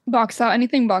 Box out.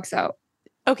 Anything box out.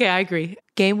 Okay, I agree.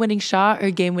 Game-winning shot or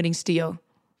game-winning steal?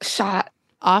 Shot.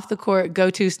 Off the court,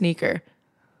 go-to sneaker?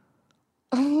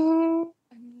 Oh.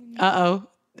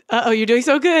 You're doing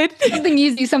so good. Something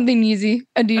easy.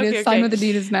 Adidas. Okay. Sign with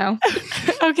Adidas now.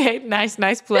 Okay, nice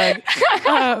plug.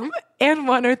 And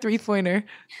 1 or 3-pointer?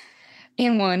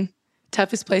 And 1.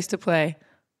 Toughest place to play?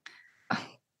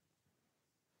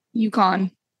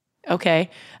 UConn. Okay.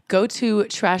 Go to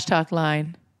trash talk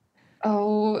line?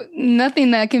 Oh,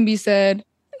 nothing that can be said.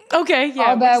 Okay, yeah.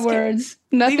 All bad words.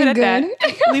 Nothing good.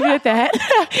 Leave it at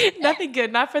that. Nothing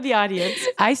good. Not for the audience.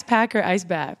 Ice pack or ice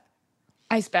bath?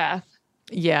 Ice bath.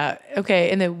 Yeah.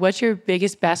 Okay. And then what's your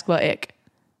biggest basketball ick?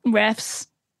 Refs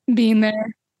being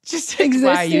there. Just existing.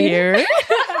 Why are you here?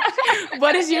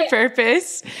 What is your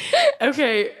purpose?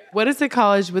 Okay. What is the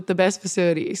college with the best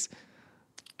facilities?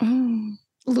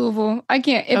 Louisville. I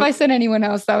can't. If I said anyone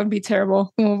else, that would be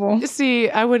terrible. Louisville. See,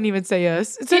 I wouldn't even say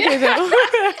us. It's okay though.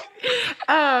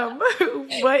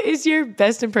 What is your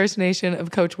best impersonation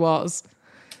of Coach Walls?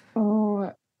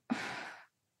 Oh,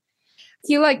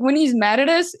 he like when he's mad at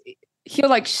us, he'll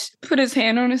like put his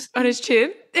hand on his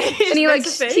chin, and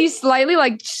he slightly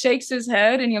like shakes his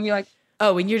head, and he'll be like,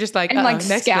 "Oh," and you're just like, and like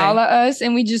scowl at us,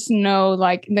 and we just know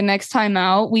like the next time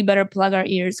out, we better plug our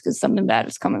ears because something bad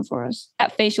is coming for us.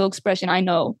 That facial expression, I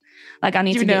know, like I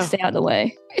need to stay out of the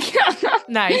way.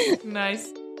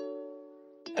 Nice.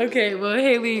 Okay, well,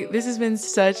 Hailey, this has been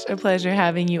such a pleasure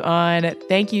having you on.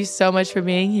 Thank you so much for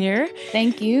being here.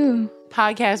 Thank you.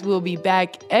 Podcast will be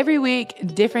back every week.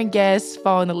 Different guests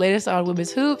following the latest on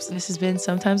women's hoops. This has been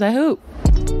Sometimes I Hoop.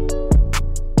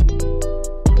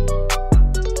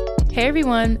 Hey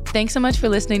everyone, thanks so much for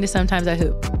listening to Sometimes I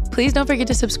Hoop. Please don't forget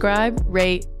to subscribe,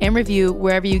 rate, and review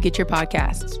wherever you get your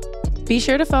podcasts. Be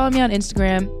sure to follow me on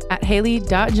Instagram at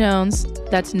Hailey.Jones.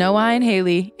 That's no I in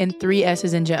Hailey and 3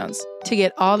 S's in Jones to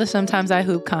get all the Sometimes I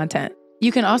Hoop content.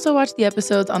 You can also watch the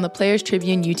episodes on the Players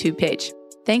Tribune YouTube page.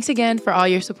 Thanks again for all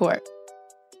your support.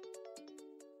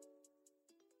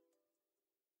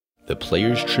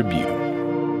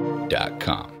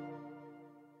 ThePlayersTribune.com